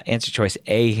choice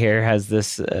A here has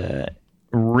this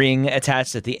ring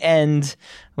attached at the end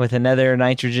with another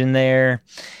nitrogen there.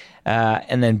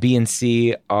 And then B and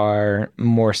C are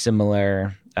more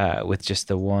similar with just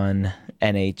the one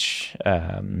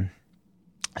NH.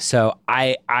 So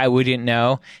I wouldn't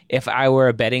know. If I were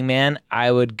a betting man,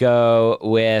 I would go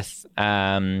with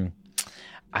I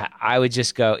would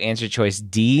just go answer choice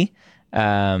D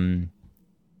and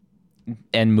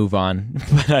move on.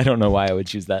 But I don't know why I would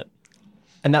choose that.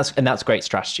 And that's great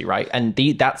strategy, right? And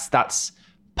that's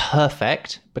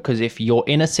perfect, because if you're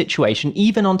in a situation,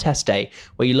 even on test day,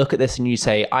 where you look at this and you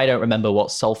say, I don't remember what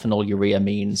sulfonylurea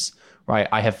means, right?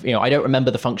 I don't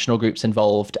remember the functional groups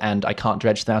involved and I can't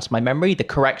dredge them out of my memory. The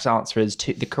correct answer is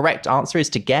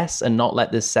to guess and not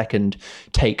let this second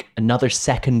take another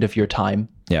second of your time.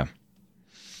 Yeah.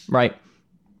 Right.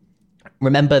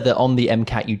 Remember that on the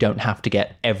MCAT, you don't have to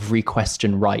get every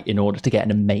question right in order to get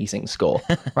an amazing score,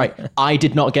 right? I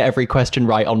did not get every question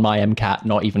right on my MCAT,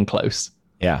 not even close.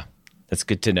 Yeah, that's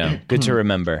good to know. Good to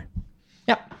remember.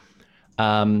 Yeah.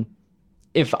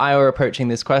 If I were approaching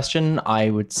this question, I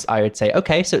would say,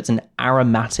 okay, so it's an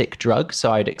aromatic drug.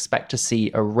 So I'd expect to see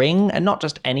a ring, and not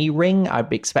just any ring.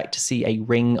 I'd expect to see a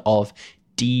ring of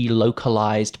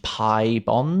delocalized pi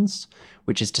bonds,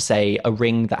 which is to say a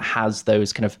ring that has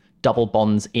those kind of double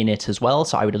bonds in it as well.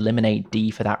 So I would eliminate D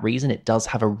for that reason. It does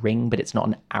have a ring, but it's not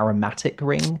an aromatic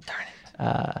ring. Darn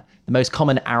it. The most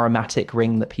common aromatic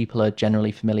ring that people are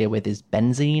generally familiar with is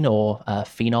benzene, or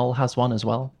phenol has one as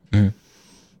well. Mm.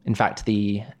 In fact,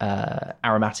 the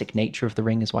aromatic nature of the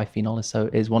ring is why phenol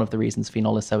is one of the reasons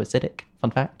phenol is so acidic.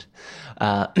 Fun fact.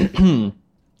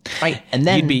 Right, and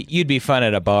then you'd be fun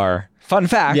at a bar. Fun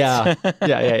fact. Yeah.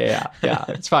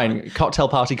 It's fine. Cocktail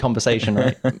party conversation,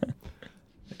 right?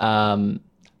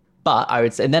 But I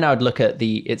would say, and then I would look at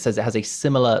it says it has a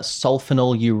similar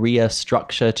sulfonylurea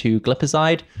structure to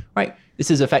glipizide, right? This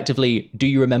is effectively, do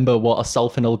you remember what a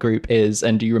sulfonyl group is,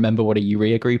 and do you remember what a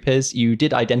urea group is? You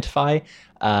did identify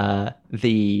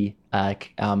the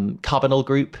carbonyl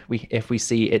group. If we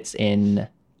see it's in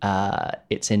A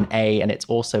and it's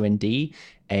also in D,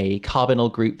 a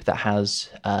carbonyl group that has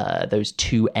those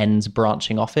two ends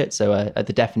branching off it. So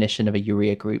the definition of a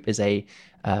urea group is a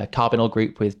carbonyl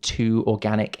group with two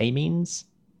organic amines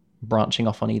branching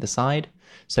off on either side.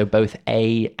 So both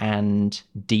A and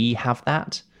D have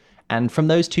that. And from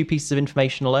those two pieces of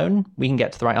information alone, we can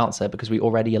get to the right answer, because we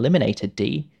already eliminated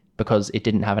D because it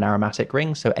didn't have an aromatic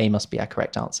ring. So A must be our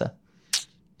correct answer.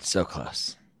 So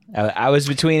close. I was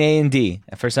between A and D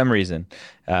for some reason.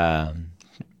 That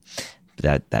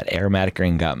aromatic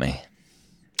ring got me.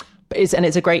 But it's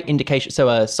a great indication. So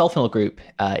a sulfonyl group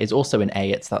is also in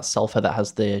A. It's that sulfur that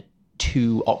has the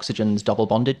two oxygens double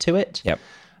bonded to it. Yep.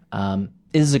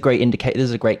 This is a great indicator. This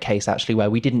is a great case, actually, where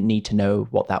we didn't need to know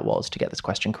what that was to get this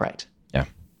question correct. Yeah.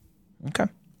 Okay.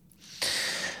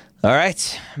 All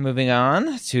right. Moving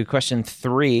on to question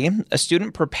 3. A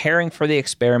student preparing for the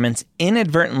experiments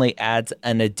inadvertently adds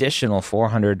an additional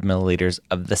 400 milliliters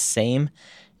of the same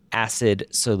acid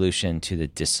solution to the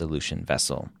dissolution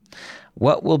vessel.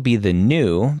 What will be the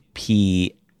new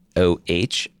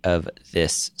pOH of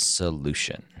this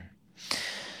solution?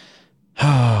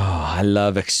 Oh, I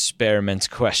love experiment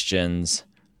questions.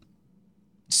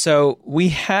 So we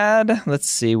had, let's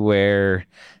see where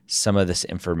some of this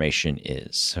information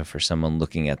is. So for someone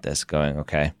looking at this going,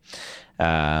 okay,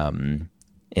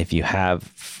 if you have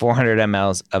 400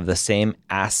 mLs of the same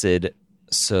acid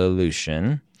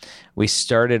solution, we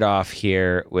started off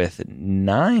here with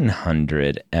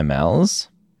 900 mLs.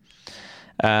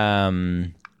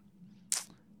 And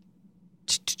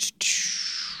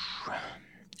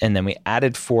then we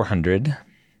added 400.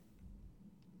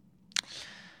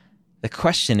 The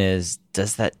question is,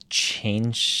 does that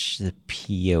change the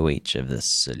pOH of the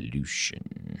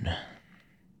solution?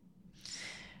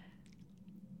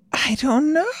 I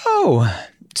don't know.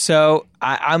 So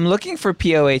I'm looking for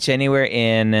pOH anywhere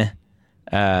in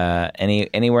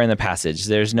anywhere in the passage.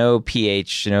 There's no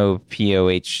pH, no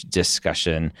pOH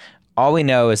discussion. All we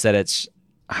know is that it's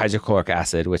hydrochloric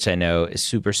acid, which I know is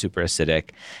super, super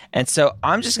acidic. And so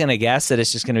I'm just going to guess that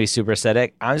it's just going to be super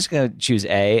acidic. I'm just going to choose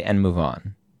A and move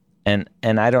on. And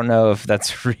I don't know if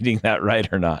that's reading that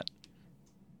right or not.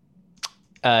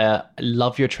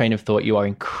 Love your train of thought. You are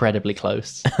incredibly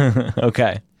close.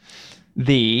 Okay.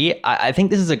 I think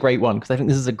this is a great one because I think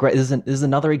this is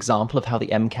another example of how the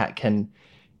MCAT can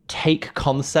take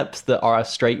concepts that are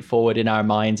straightforward in our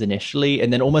minds initially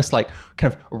and then almost like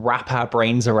kind of wrap our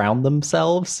brains around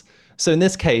themselves. So in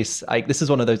this case, this is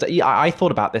one of those. I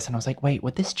thought about this and I was like, wait,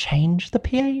 would this change the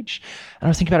pH? And I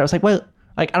was thinking about it. I was like, well,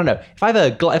 I don't know. If I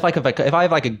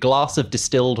have like a glass of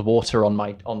distilled water on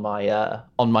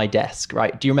my desk,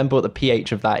 right? Do you remember what the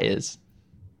pH of that is?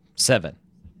 7.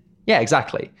 Yeah,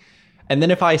 exactly. And then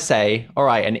if I say, all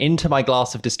right, and into my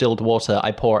glass of distilled water,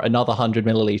 I pour another 100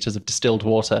 milliliters of distilled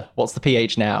water. What's the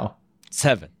pH now?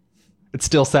 7. It's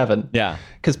still 7. Yeah.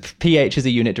 Because pH is a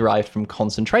unit derived from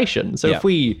concentration. So if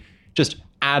we just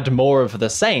add more of the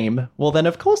same, well, then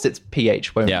of course its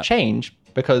pH won't change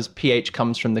because pH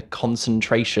comes from the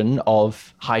concentration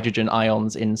of hydrogen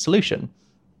ions in solution.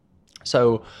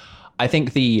 So I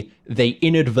think they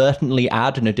inadvertently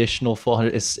add an additional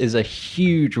 400 is a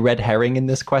huge red herring in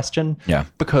this question. Yeah.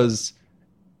 Because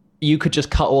you could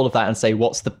just cut all of that and say,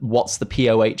 what's the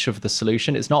pOH of the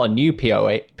solution? It's not a new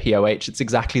pOH. It's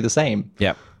exactly the same.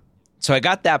 Yeah. So I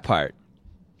got that part.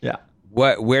 Yeah.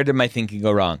 Where did my thinking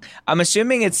go wrong? I'm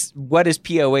assuming it's what is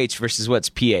pOH versus what's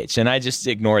pH, and I just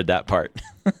ignored that part.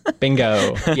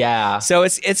 Bingo. Yeah. So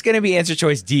it's going to be answer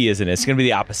choice D, isn't it? It's going to be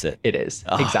the opposite. It is.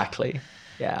 Oh. Exactly.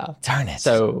 Yeah. Darn it.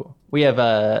 So we have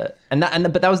but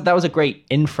that was a great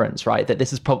inference, right? That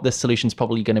this solution's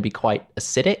probably going to be quite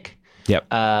acidic. Yep.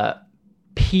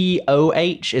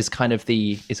 pOH is kind of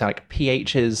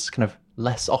pH is kind of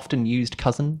less often used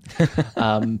cousin,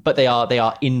 but they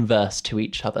are inverse to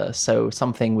each other. So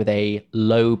something with a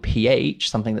low pH,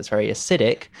 something that's very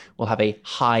acidic, will have a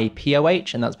high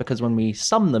pOH, and that's because when we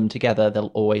sum them together, they'll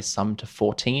always sum to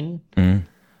 14.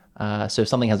 So if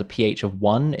something has a pH of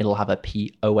 1, it'll have a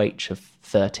pOH of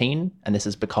 13. And this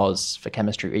is because, for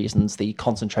chemistry reasons, the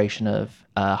concentration of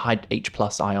H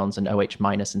plus ions and OH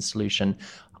minus in solution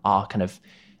are kind of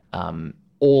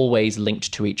always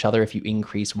linked to each other. If you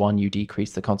increase one, you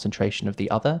decrease the concentration of the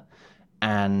other.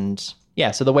 And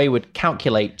yeah, so the way I would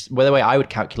calculate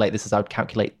this is I would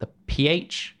calculate the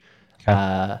pH.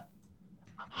 Okay.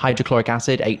 Hydrochloric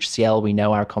acid, HCl, we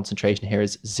know our concentration here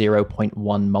is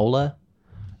 0.1 molar.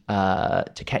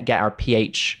 To get our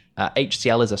pH,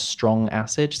 HCl is a strong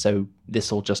acid, so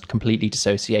this will just completely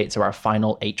dissociate. So our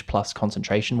final H plus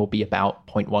concentration will be about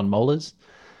 0.1 molars.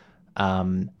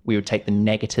 We would take the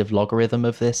negative logarithm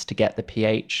of this to get the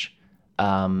pH,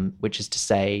 which is to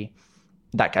say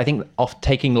that I think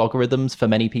taking logarithms for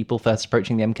many people first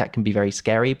approaching the MCAT can be very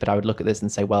scary, but I would look at this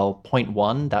and say, well,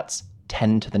 0.1, that's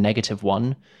 10 to the negative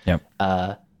 1. Yep.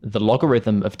 The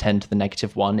logarithm of 10 to the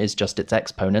negative 1 is just its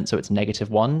exponent, so it's negative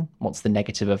 1. What's the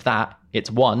negative of that? It's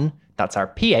 1. That's our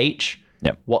pH.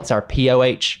 Yep. What's our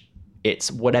pOH? It's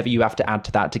whatever you have to add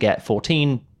to that to get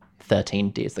 14.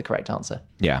 13. D is the correct answer.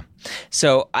 Yeah.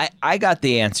 So I got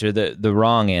the answer, the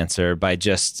wrong answer, by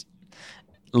just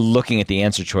looking at the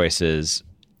answer choices,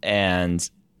 and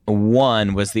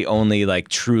 1 was the only like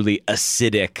truly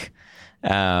acidic,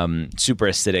 super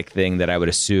acidic thing that I would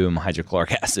assume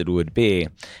hydrochloric acid would be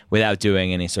without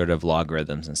doing any sort of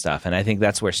logarithms and stuff. And I think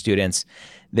that's where students,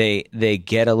 they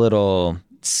get a little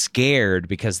scared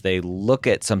because they look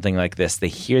at something like this, they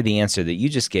hear the answer that you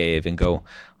just gave and go,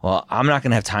 well, I'm not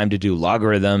going to have time to do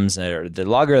logarithms, or the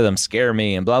logarithms scare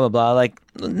me and blah, blah, blah. Like,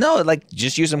 no, like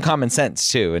just use some common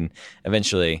sense too. And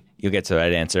eventually you'll get to the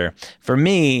right answer. For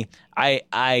me,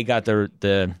 I got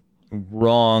the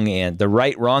wrong and the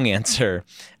wrong answer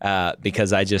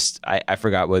because I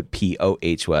forgot what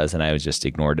pOH was and I just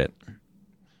ignored it.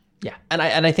 Yeah. And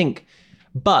I think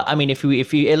But I mean, if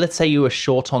you let's say you were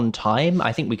short on time,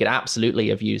 I think we could absolutely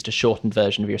have used a shortened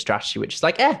version of your strategy, which is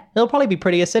like, it'll probably be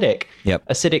pretty acidic. Yep.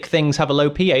 Acidic things have a low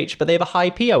pH, but they have a high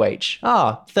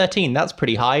POH. 13, that's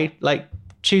pretty high. Like,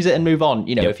 choose it and move on.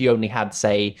 You know, if you only had,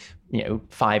 say,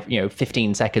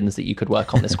 15 seconds that you could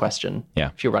work on this question.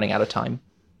 Yeah. If you're running out of time.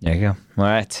 There you go. All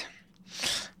right.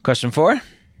 Question 4.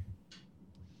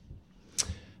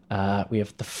 We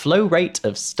have the flow rate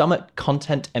of stomach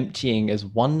content emptying is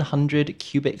 100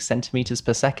 cubic centimeters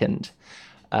per second.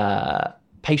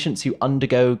 Patients who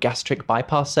undergo gastric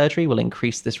bypass surgery will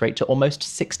increase this rate to almost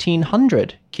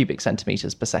 1,600 cubic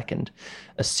centimeters per second,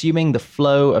 assuming the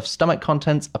flow of stomach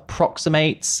contents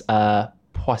approximates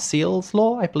Poiseuille's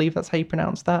law. I believe that's how you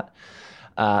pronounce that.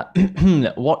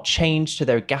 What change to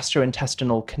their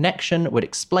gastrointestinal connection would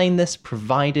explain this,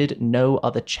 provided no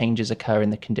other changes occur in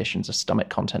the conditions of stomach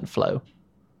content flow?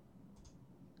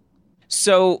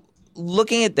 So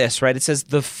looking at this, right, it says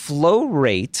the flow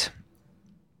rate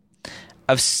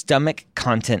of stomach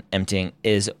content emptying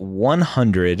is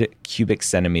 100 cubic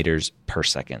centimeters per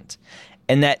second.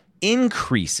 And that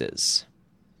increases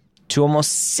to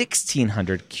almost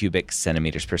 1,600 cubic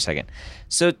centimeters per second.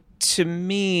 So to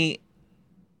me,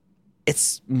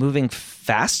 it's moving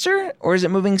faster, or is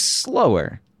it moving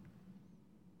slower?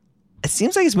 It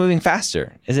seems like it's moving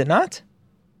faster. Is it not?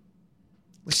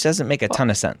 Which doesn't make a ton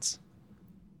of sense.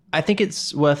 I think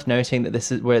it's worth noting that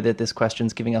this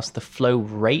question's giving us the flow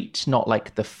rate, not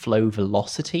like the flow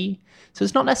velocity. So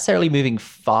it's not necessarily moving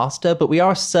faster, but we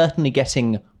are certainly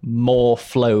getting more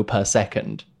flow per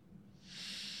second.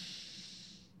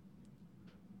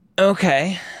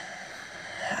 Okay.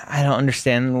 I don't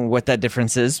understand what that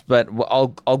difference is, but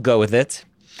I'll go with it.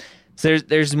 So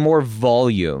there's more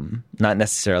volume, not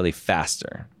necessarily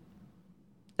faster.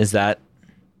 Is that?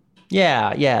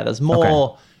 Yeah. There's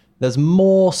more. Okay. There's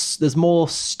more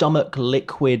stomach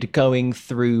liquid going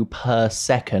through per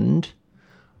second.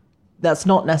 That's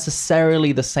not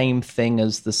necessarily the same thing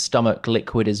as the stomach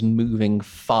liquid is moving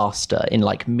faster in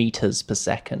like meters per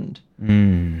second.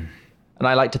 And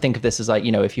I like to think of this as like,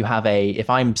 if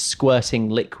I'm squirting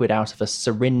liquid out of a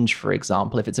syringe, for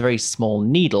example, if it's a very small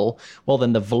needle, well,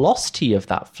 then the velocity of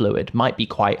that fluid might be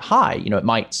quite high. It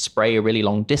might spray a really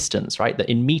long distance, right? That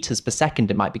in meters per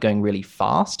second, it might be going really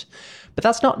fast. But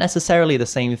that's not necessarily the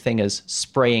same thing as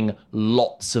spraying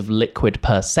lots of liquid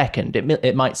per second.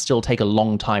 It might still take a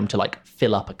long time to like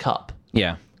fill up a cup.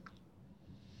 Yeah.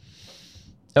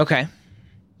 Okay.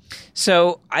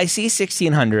 So I see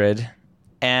 1,600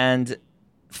 and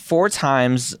 4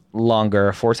 times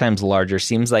longer, 4 times larger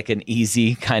seems like an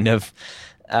easy kind of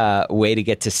way to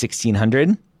get to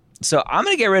 1,600. So I'm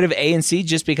going to get rid of A and C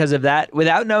just because of that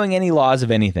without knowing any laws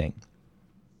of anything.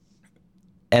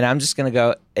 And I'm just going to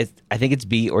go, I think it's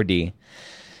B or D.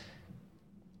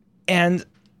 And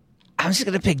I'm just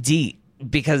going to pick D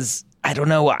because I don't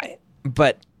know why.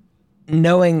 But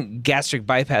knowing gastric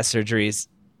bypass surgeries,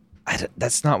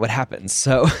 that's not what happens.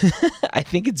 So I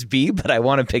think it's B, but I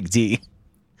want to pick D.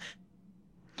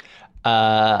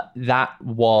 That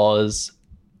was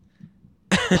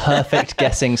perfect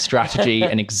guessing strategy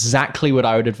and exactly what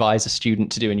I would advise a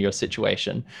student to do in your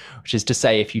situation, which is to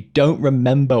say, if you don't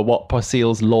remember what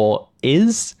Poiseuille's law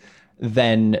is,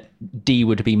 then D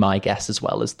would be my guess as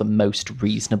well as the most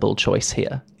reasonable choice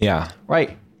here. Yeah.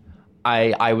 Right.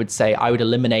 I would say I would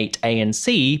eliminate A and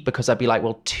C because I'd be like,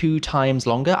 well, 2 times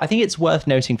longer. I think it's worth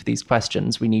noting for these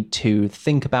questions, we need to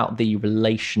think about the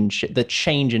relationship, the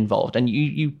change involved. And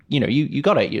you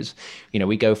got it.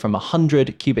 We go from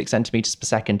 100 cubic centimeters per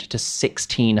second to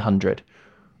 1,600,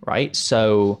 right?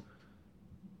 So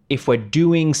if we're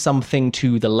doing something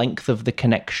to the length of the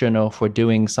connection, or if we're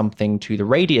doing something to the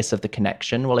radius of the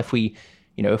connection, well, if we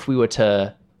were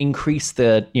to increase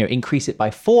it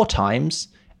by 4 times,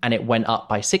 and it went up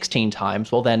by 16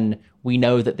 times, well, then we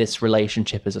know that this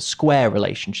relationship is a square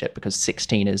relationship because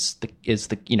 16 is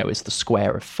the square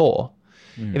of 4.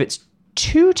 If it's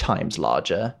 2 times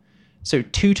larger, so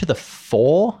 2 to the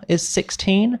 4 is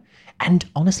 16. And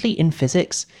honestly, in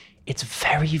physics, it's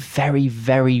very, very,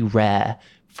 very rare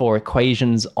for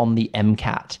equations on the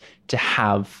MCAT to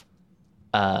have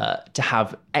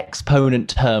exponent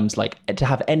terms, like to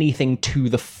have anything to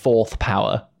the 4th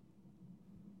power.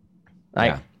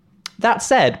 Right? Yeah. That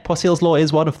said, Poiseuille's law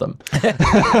is one of them.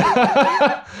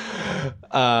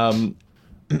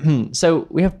 So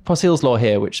we have Poiseuille's law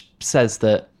here, which says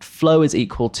that flow is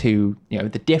equal to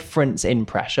the difference in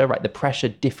pressure, right? The pressure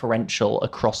differential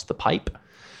across the pipe,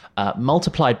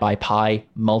 multiplied by pi,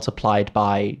 multiplied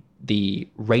by the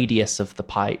radius of the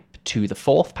pipe to the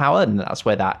 4th power, and that's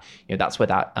where that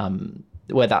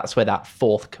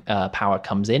 4th power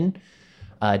comes in.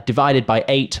 divided by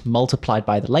 8, multiplied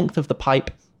by the length of the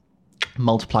pipe,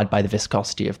 multiplied by the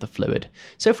viscosity of the fluid.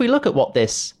 So if we look at what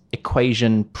this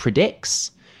equation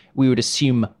predicts, we would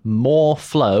assume more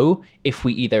flow if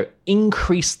we either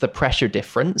increase the pressure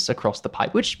difference across the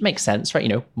pipe, which makes sense, right?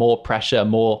 More pressure,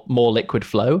 more liquid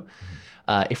flow.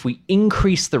 If we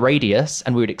increase the radius,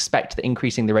 and we would expect that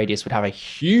increasing the radius would have a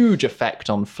huge effect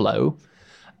on flow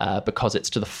because it's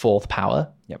to the 4th power.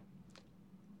 Yep.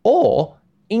 Or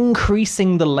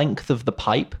increasing the length of the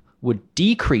pipe would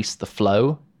decrease the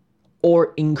flow,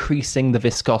 or increasing the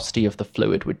viscosity of the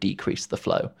fluid would decrease the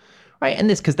flow, right? And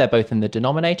this, because they're both in the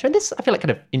denominator, and this I feel like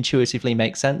kind of intuitively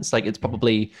makes sense. Like it's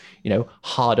probably,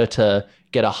 harder to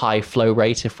get a high flow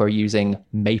rate if we're using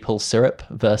maple syrup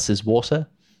versus water.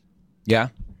 Yeah,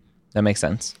 that makes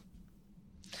sense.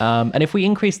 And if we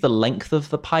increase the length of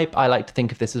the pipe, I like to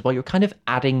think of this as, well, you're kind of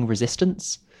adding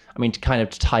resistance. I mean, to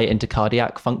tie it into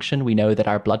cardiac function, we know that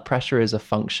our blood pressure is a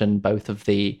function both of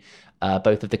the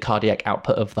cardiac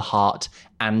output of the heart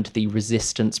and the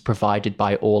resistance provided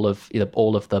by all of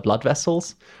the blood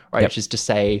vessels, right? Yep. Which is to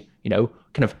say, kind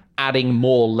of adding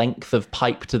more length of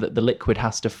pipe to that the liquid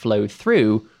has to flow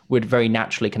through would very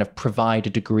naturally kind of provide a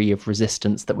degree of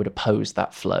resistance that would oppose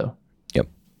that flow. Yep.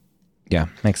 Yeah,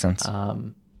 makes sense.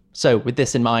 So with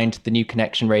this in mind, the new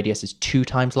connection radius is 2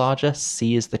 times larger.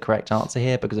 C is the correct answer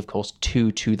here because, of course,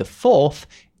 2 to the 4th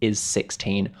is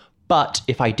 16. But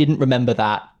if I didn't remember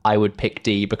that, I would pick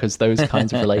D because those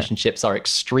kinds of relationships are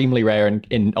extremely rare on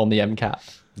the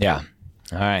MCAT. Yeah.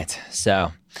 All right.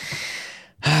 So...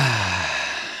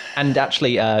 And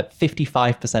actually,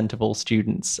 55% of all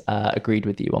students agreed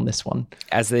with you on this one.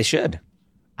 As they should.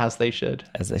 As they should.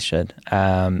 As they should.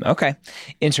 Okay.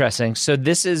 Interesting. So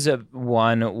this is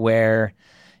one where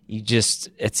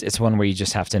it's one where you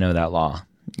just have to know that law.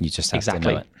 You just have to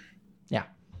know it. Yeah.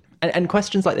 And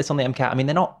questions like this on the MCAT, I mean,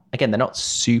 they're not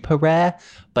super rare,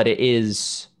 but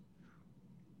this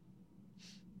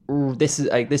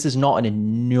is not an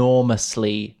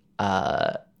enormously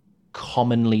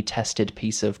commonly tested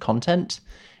piece of content.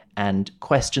 And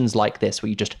questions like this, where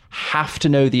you just have to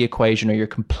know the equation or you're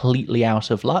completely out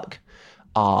of luck,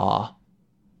 are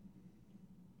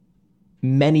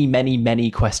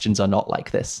many questions are not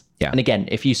like this. Yeah. And again,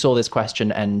 if you saw this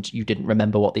question and you didn't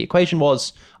remember what the equation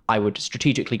was, I would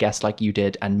strategically guess like you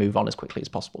did and move on as quickly as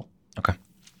possible. Okay.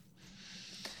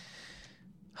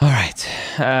 All right.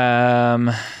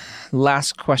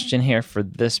 Last question here for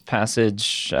this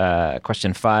passage,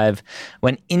 question 5.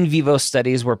 When in vivo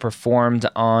studies were performed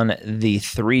on the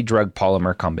 3 drug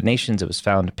polymer combinations, it was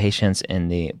found patients in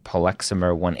the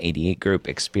Polexamer 188 group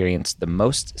experienced the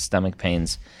most stomach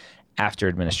pains after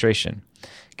administration.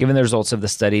 Given the results of the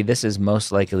study, this is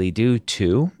most likely due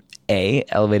to A,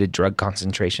 elevated drug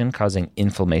concentration causing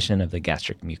inflammation of the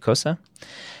gastric mucosa,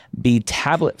 B,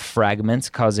 tablet fragments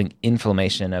causing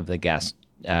inflammation of the gastric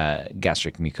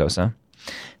mucosa,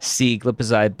 C,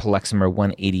 glipizide Polexamer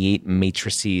 188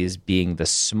 matrices being the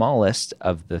smallest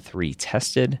of the 3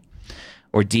 tested,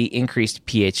 or D, increased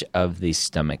pH of the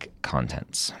stomach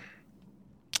contents.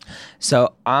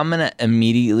 So I'm going to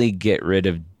immediately get rid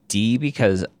of D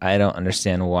because I don't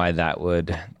understand why that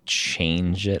would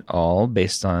change it all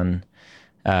based on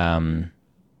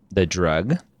the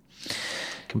drug.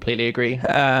 Completely agree.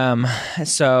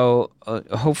 So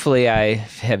hopefully I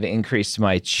have increased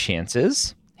my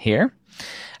chances here.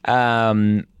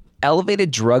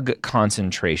 Elevated drug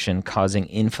concentration causing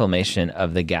inflammation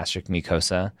of the gastric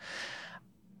mucosa.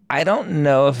 I don't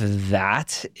know if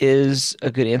that is a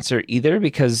good answer either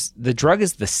because the drug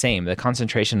is the same. The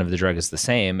concentration of the drug is the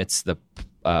same. It's the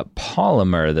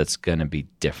polymer that's going to be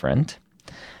different.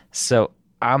 So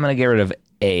I'm going to get rid of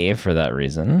A for that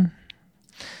reason.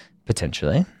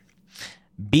 Potentially.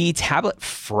 B, tablet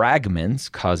fragments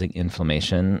causing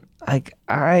inflammation. Like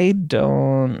I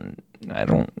don't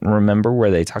remember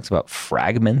where they talked about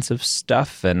fragments of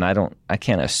stuff, and I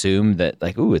can't assume that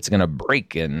like, ooh, it's gonna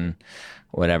break and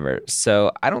whatever.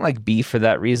 So I don't like B for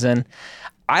that reason.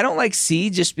 I don't like C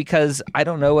just because I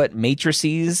don't know what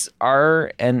matrices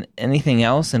are and anything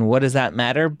else, and what does that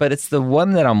matter? But it's the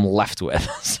one that I'm left with,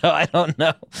 so I don't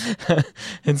know.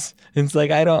 it's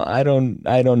like I don't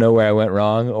know where I went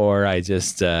wrong, or I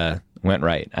just went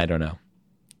right. I don't know.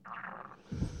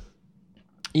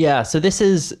 Yeah, so this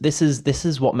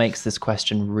is what makes this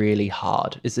question really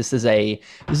hard. This is a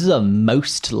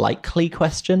most likely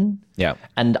question. Yeah.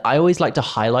 And I always like to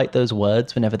highlight those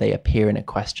words whenever they appear in a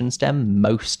question stem,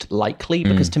 most likely,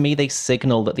 because to me they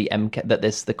signal that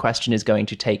the question is going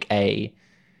to take a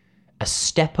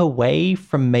step away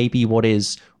from maybe what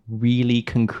is really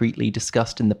concretely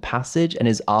discussed in the passage and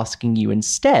is asking you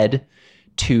instead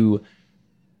to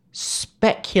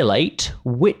speculate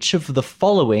which of the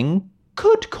following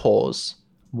could cause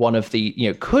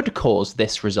could cause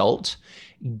this result,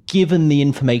 given the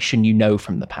information you know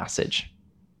from the passage.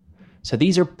 So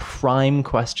these are prime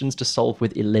questions to solve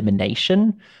with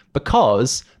elimination,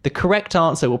 because the correct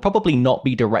answer will probably not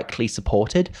be directly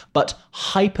supported, but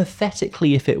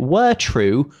hypothetically, if it were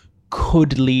true,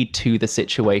 could lead to the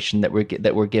situation that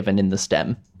we're given in the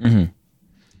STEM. Mm-hmm.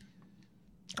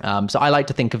 So I like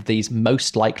to think of these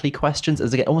most likely questions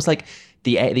as almost like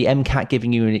the MCAT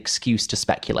giving you an excuse to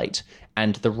speculate.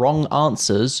 And the wrong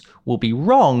answers will be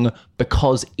wrong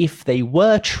because if they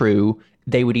were true,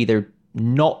 they would either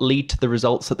not lead to the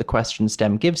results that the question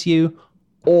STEM gives you,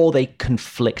 or they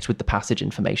conflict with the passage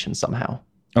information somehow.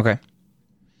 Okay.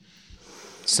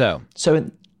 So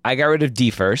I got rid of D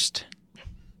first.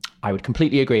 I would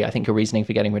completely agree. I think your reasoning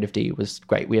for getting rid of D was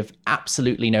great. We have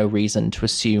absolutely no reason to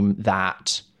assume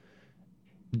that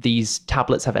these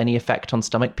tablets have any effect on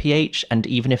stomach pH. And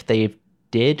even if they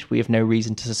did, we have no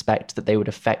reason to suspect that they would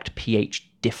affect pH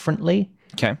differently.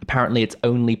 Okay. Apparently, it's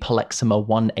only Polexima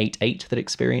 188 that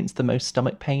experienced the most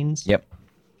stomach pains. Yep.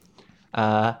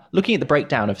 Looking at the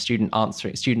breakdown of students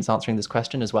answering this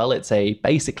question as well, it's a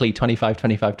basically 25,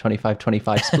 25, 25,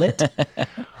 25 split,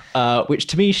 which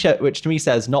to me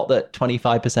says not that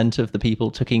 25% of the people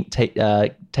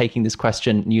taking this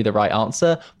question knew the right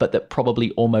answer, but that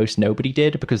probably almost nobody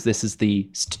did, because this is the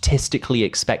statistically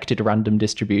expected random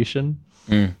distribution.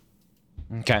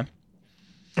 Okay.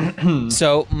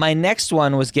 So my next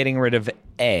one was getting rid of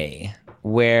A,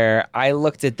 where I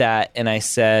looked at that and I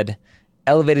said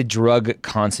elevated drug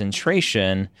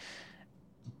concentration,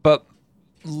 but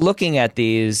looking at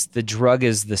these, the drug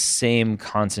is the same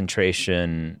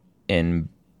concentration in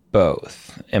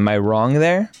both. Am I wrong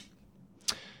there?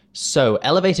 So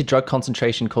elevated drug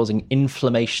concentration causing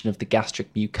inflammation of the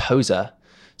gastric mucosa.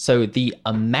 So the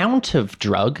amount of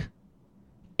drug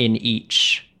in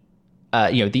each,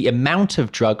 the amount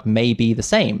of drug may be the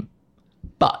same,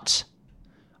 but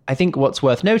I think what's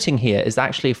worth noting here is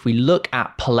actually if we look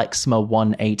at Polexima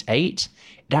 188,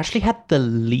 it actually had the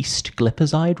least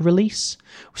glipizide release.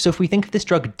 So if we think of this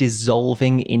drug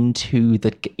dissolving into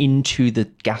the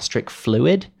gastric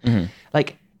fluid,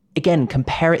 like again,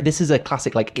 compare it. This is a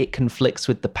classic, like it conflicts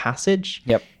with the passage.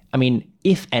 Yep. I mean,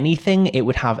 if anything, it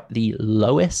would have the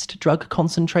lowest drug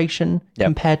concentration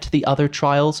compared to the other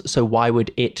trials. So why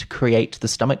would it create the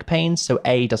stomach pains? So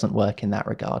A doesn't work in that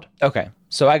regard. Okay.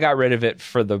 So I got rid of it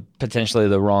for the potentially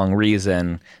the wrong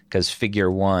reason, because figure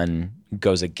 1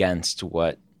 goes against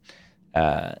what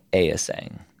A is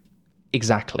saying.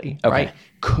 Exactly. Okay. Right.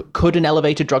 Could an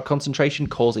elevated drug concentration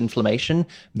cause inflammation?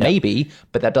 Maybe,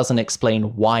 but that doesn't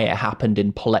explain why it happened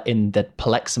in the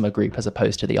Polexima group as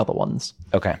opposed to the other ones.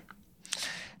 Okay.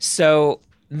 So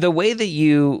the way that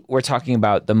you were talking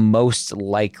about the most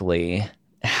likely,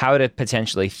 how to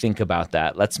potentially think about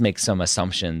that, let's make some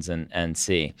assumptions and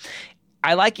see.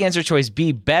 I like answer choice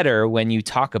B better when you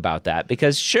talk about that,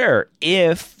 because sure,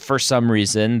 if for some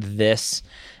reason this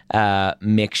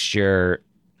mixture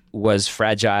was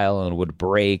fragile and would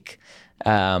break,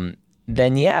 then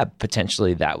yeah,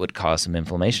 potentially that would cause some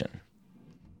inflammation.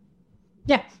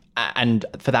 Yeah. And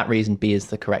for that reason, B is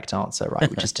the correct answer, right?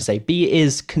 Which is to say B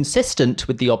is consistent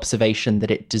with the observation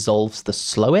that it dissolves the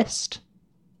slowest.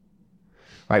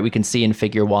 Right, we can see in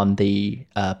figure 1, the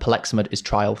Polexima is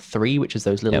trial 3, which is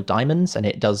those little diamonds, and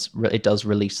it does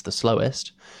release the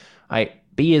slowest. Right,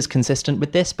 B is consistent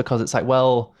with this because it's like,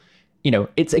 well,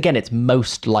 it's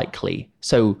most likely.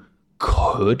 So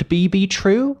could B be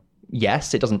true?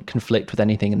 Yes, it doesn't conflict with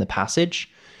anything in the passage.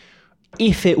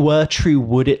 If it were true,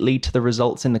 would it lead to the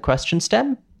results in the question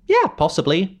stem? Yeah,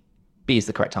 possibly. B is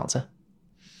the correct answer.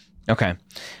 Okay.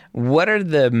 What are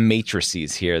the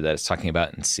matrices here that it's talking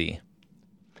about in C?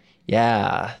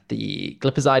 Yeah, the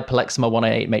glipizide Polexima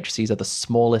 188 matrices are the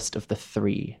smallest of the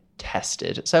 3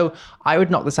 tested. So I would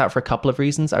knock this out for a couple of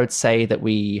reasons. I would say that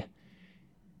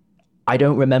I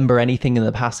don't remember anything in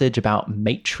the passage about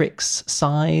matrix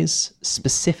size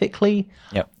specifically,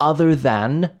 other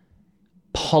than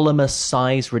polymer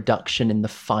size reduction in the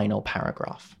final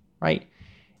paragraph, right?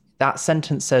 That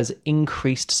sentence says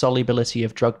increased solubility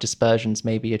of drug dispersions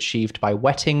may be achieved by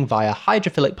wetting via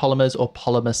hydrophilic polymers or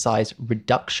polymer size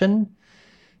reduction.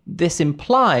 This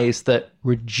implies that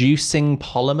reducing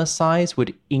polymer size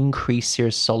would increase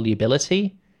your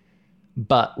solubility.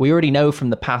 But we already know from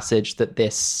the passage that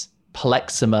this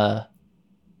Polexima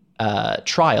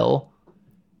trial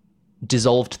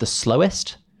dissolved the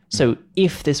slowest. So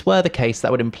if this were the case,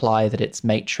 that would imply that its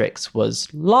matrix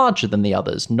was larger than the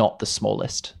others, not the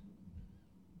smallest.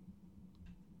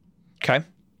 Okay.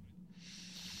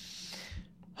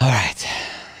 All right.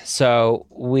 So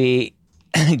we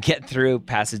get through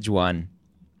passage 1,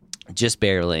 just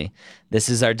barely. This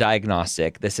is our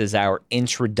diagnostic. This is our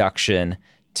introduction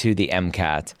to the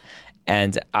MCAT.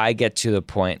 And I get to the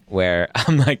point where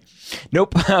I'm like,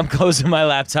 nope, I'm closing my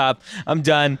laptop. I'm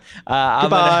done.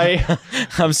 Goodbye.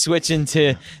 I'm switching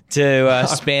to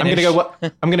Spanish.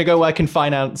 I'm gonna go work in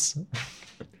finance.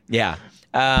 Yeah.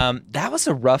 That was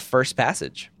a rough first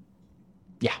passage.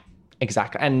 Yeah,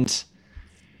 exactly. And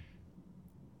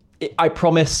I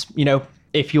promise,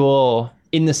 if you're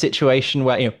in the situation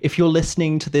where, if you're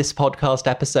listening to this podcast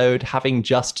episode, having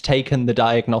just taken the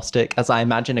diagnostic, as I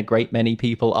imagine a great many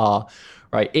people are,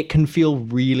 right, it can feel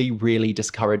really, really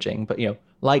discouraging. But,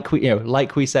 like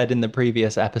we said in the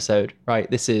previous episode, right,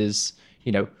 this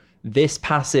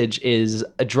passage is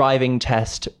a driving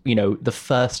test, the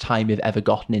first time you've ever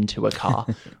gotten into a car,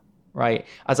 right?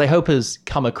 As I hope has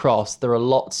come across, there are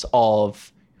lots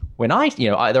of when I see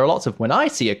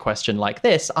a question like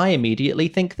this, I immediately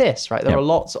think this, right? There are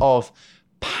lots of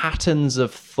patterns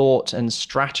of thought and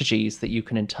strategies that you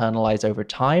can internalize over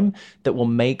time that will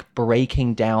make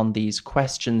breaking down these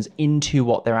questions into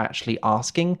what they're actually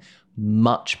asking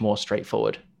much more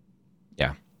straightforward.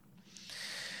 Yeah.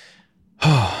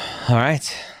 All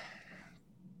right.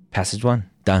 Passage 1,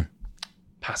 done.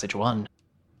 Passage 1.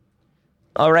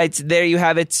 All right, there you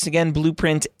have it. Again,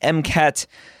 Blueprint MCAT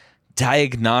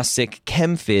Diagnostic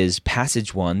ChemFizz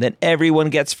Passage 1 that everyone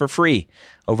gets for free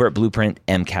over at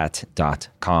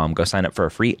blueprintmcat.com. Go sign up for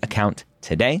a free account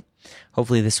today.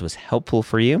 Hopefully this was helpful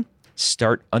for you.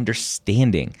 Start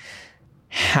understanding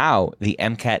how the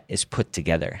MCAT is put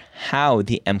together, how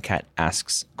the MCAT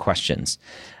asks questions.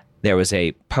 There was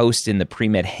a post in the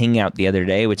Pre-Med Hangout the other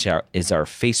day, which is our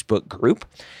Facebook group.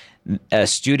 A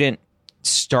student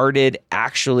started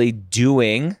actually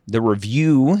doing the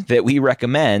review that we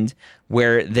recommend,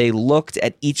 where they looked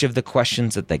at each of the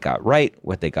questions that they got right,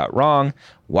 what they got wrong,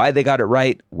 why they got it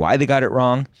right, why they got it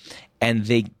wrong, and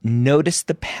they noticed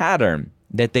the pattern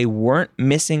that they weren't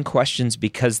missing questions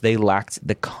because they lacked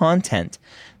the content.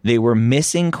 They were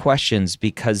missing questions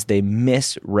because they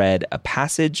misread a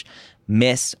passage,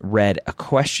 misread a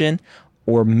question,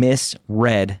 or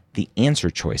misread the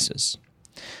answer choices.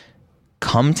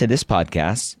 Come to this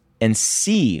podcast and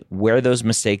see where those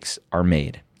mistakes are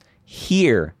made.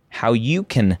 Hear how you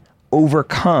can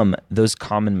overcome those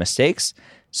common mistakes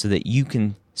so that you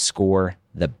can score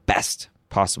the best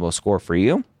possible score for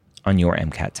you on your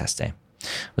MCAT test day.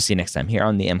 We'll see you next time here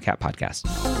on the MCAT podcast.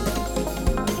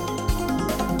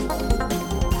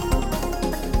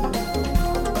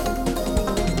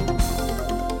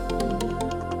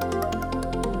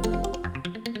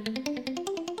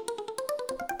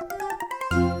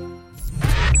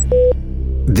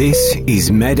 This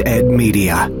is MedEd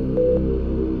Media.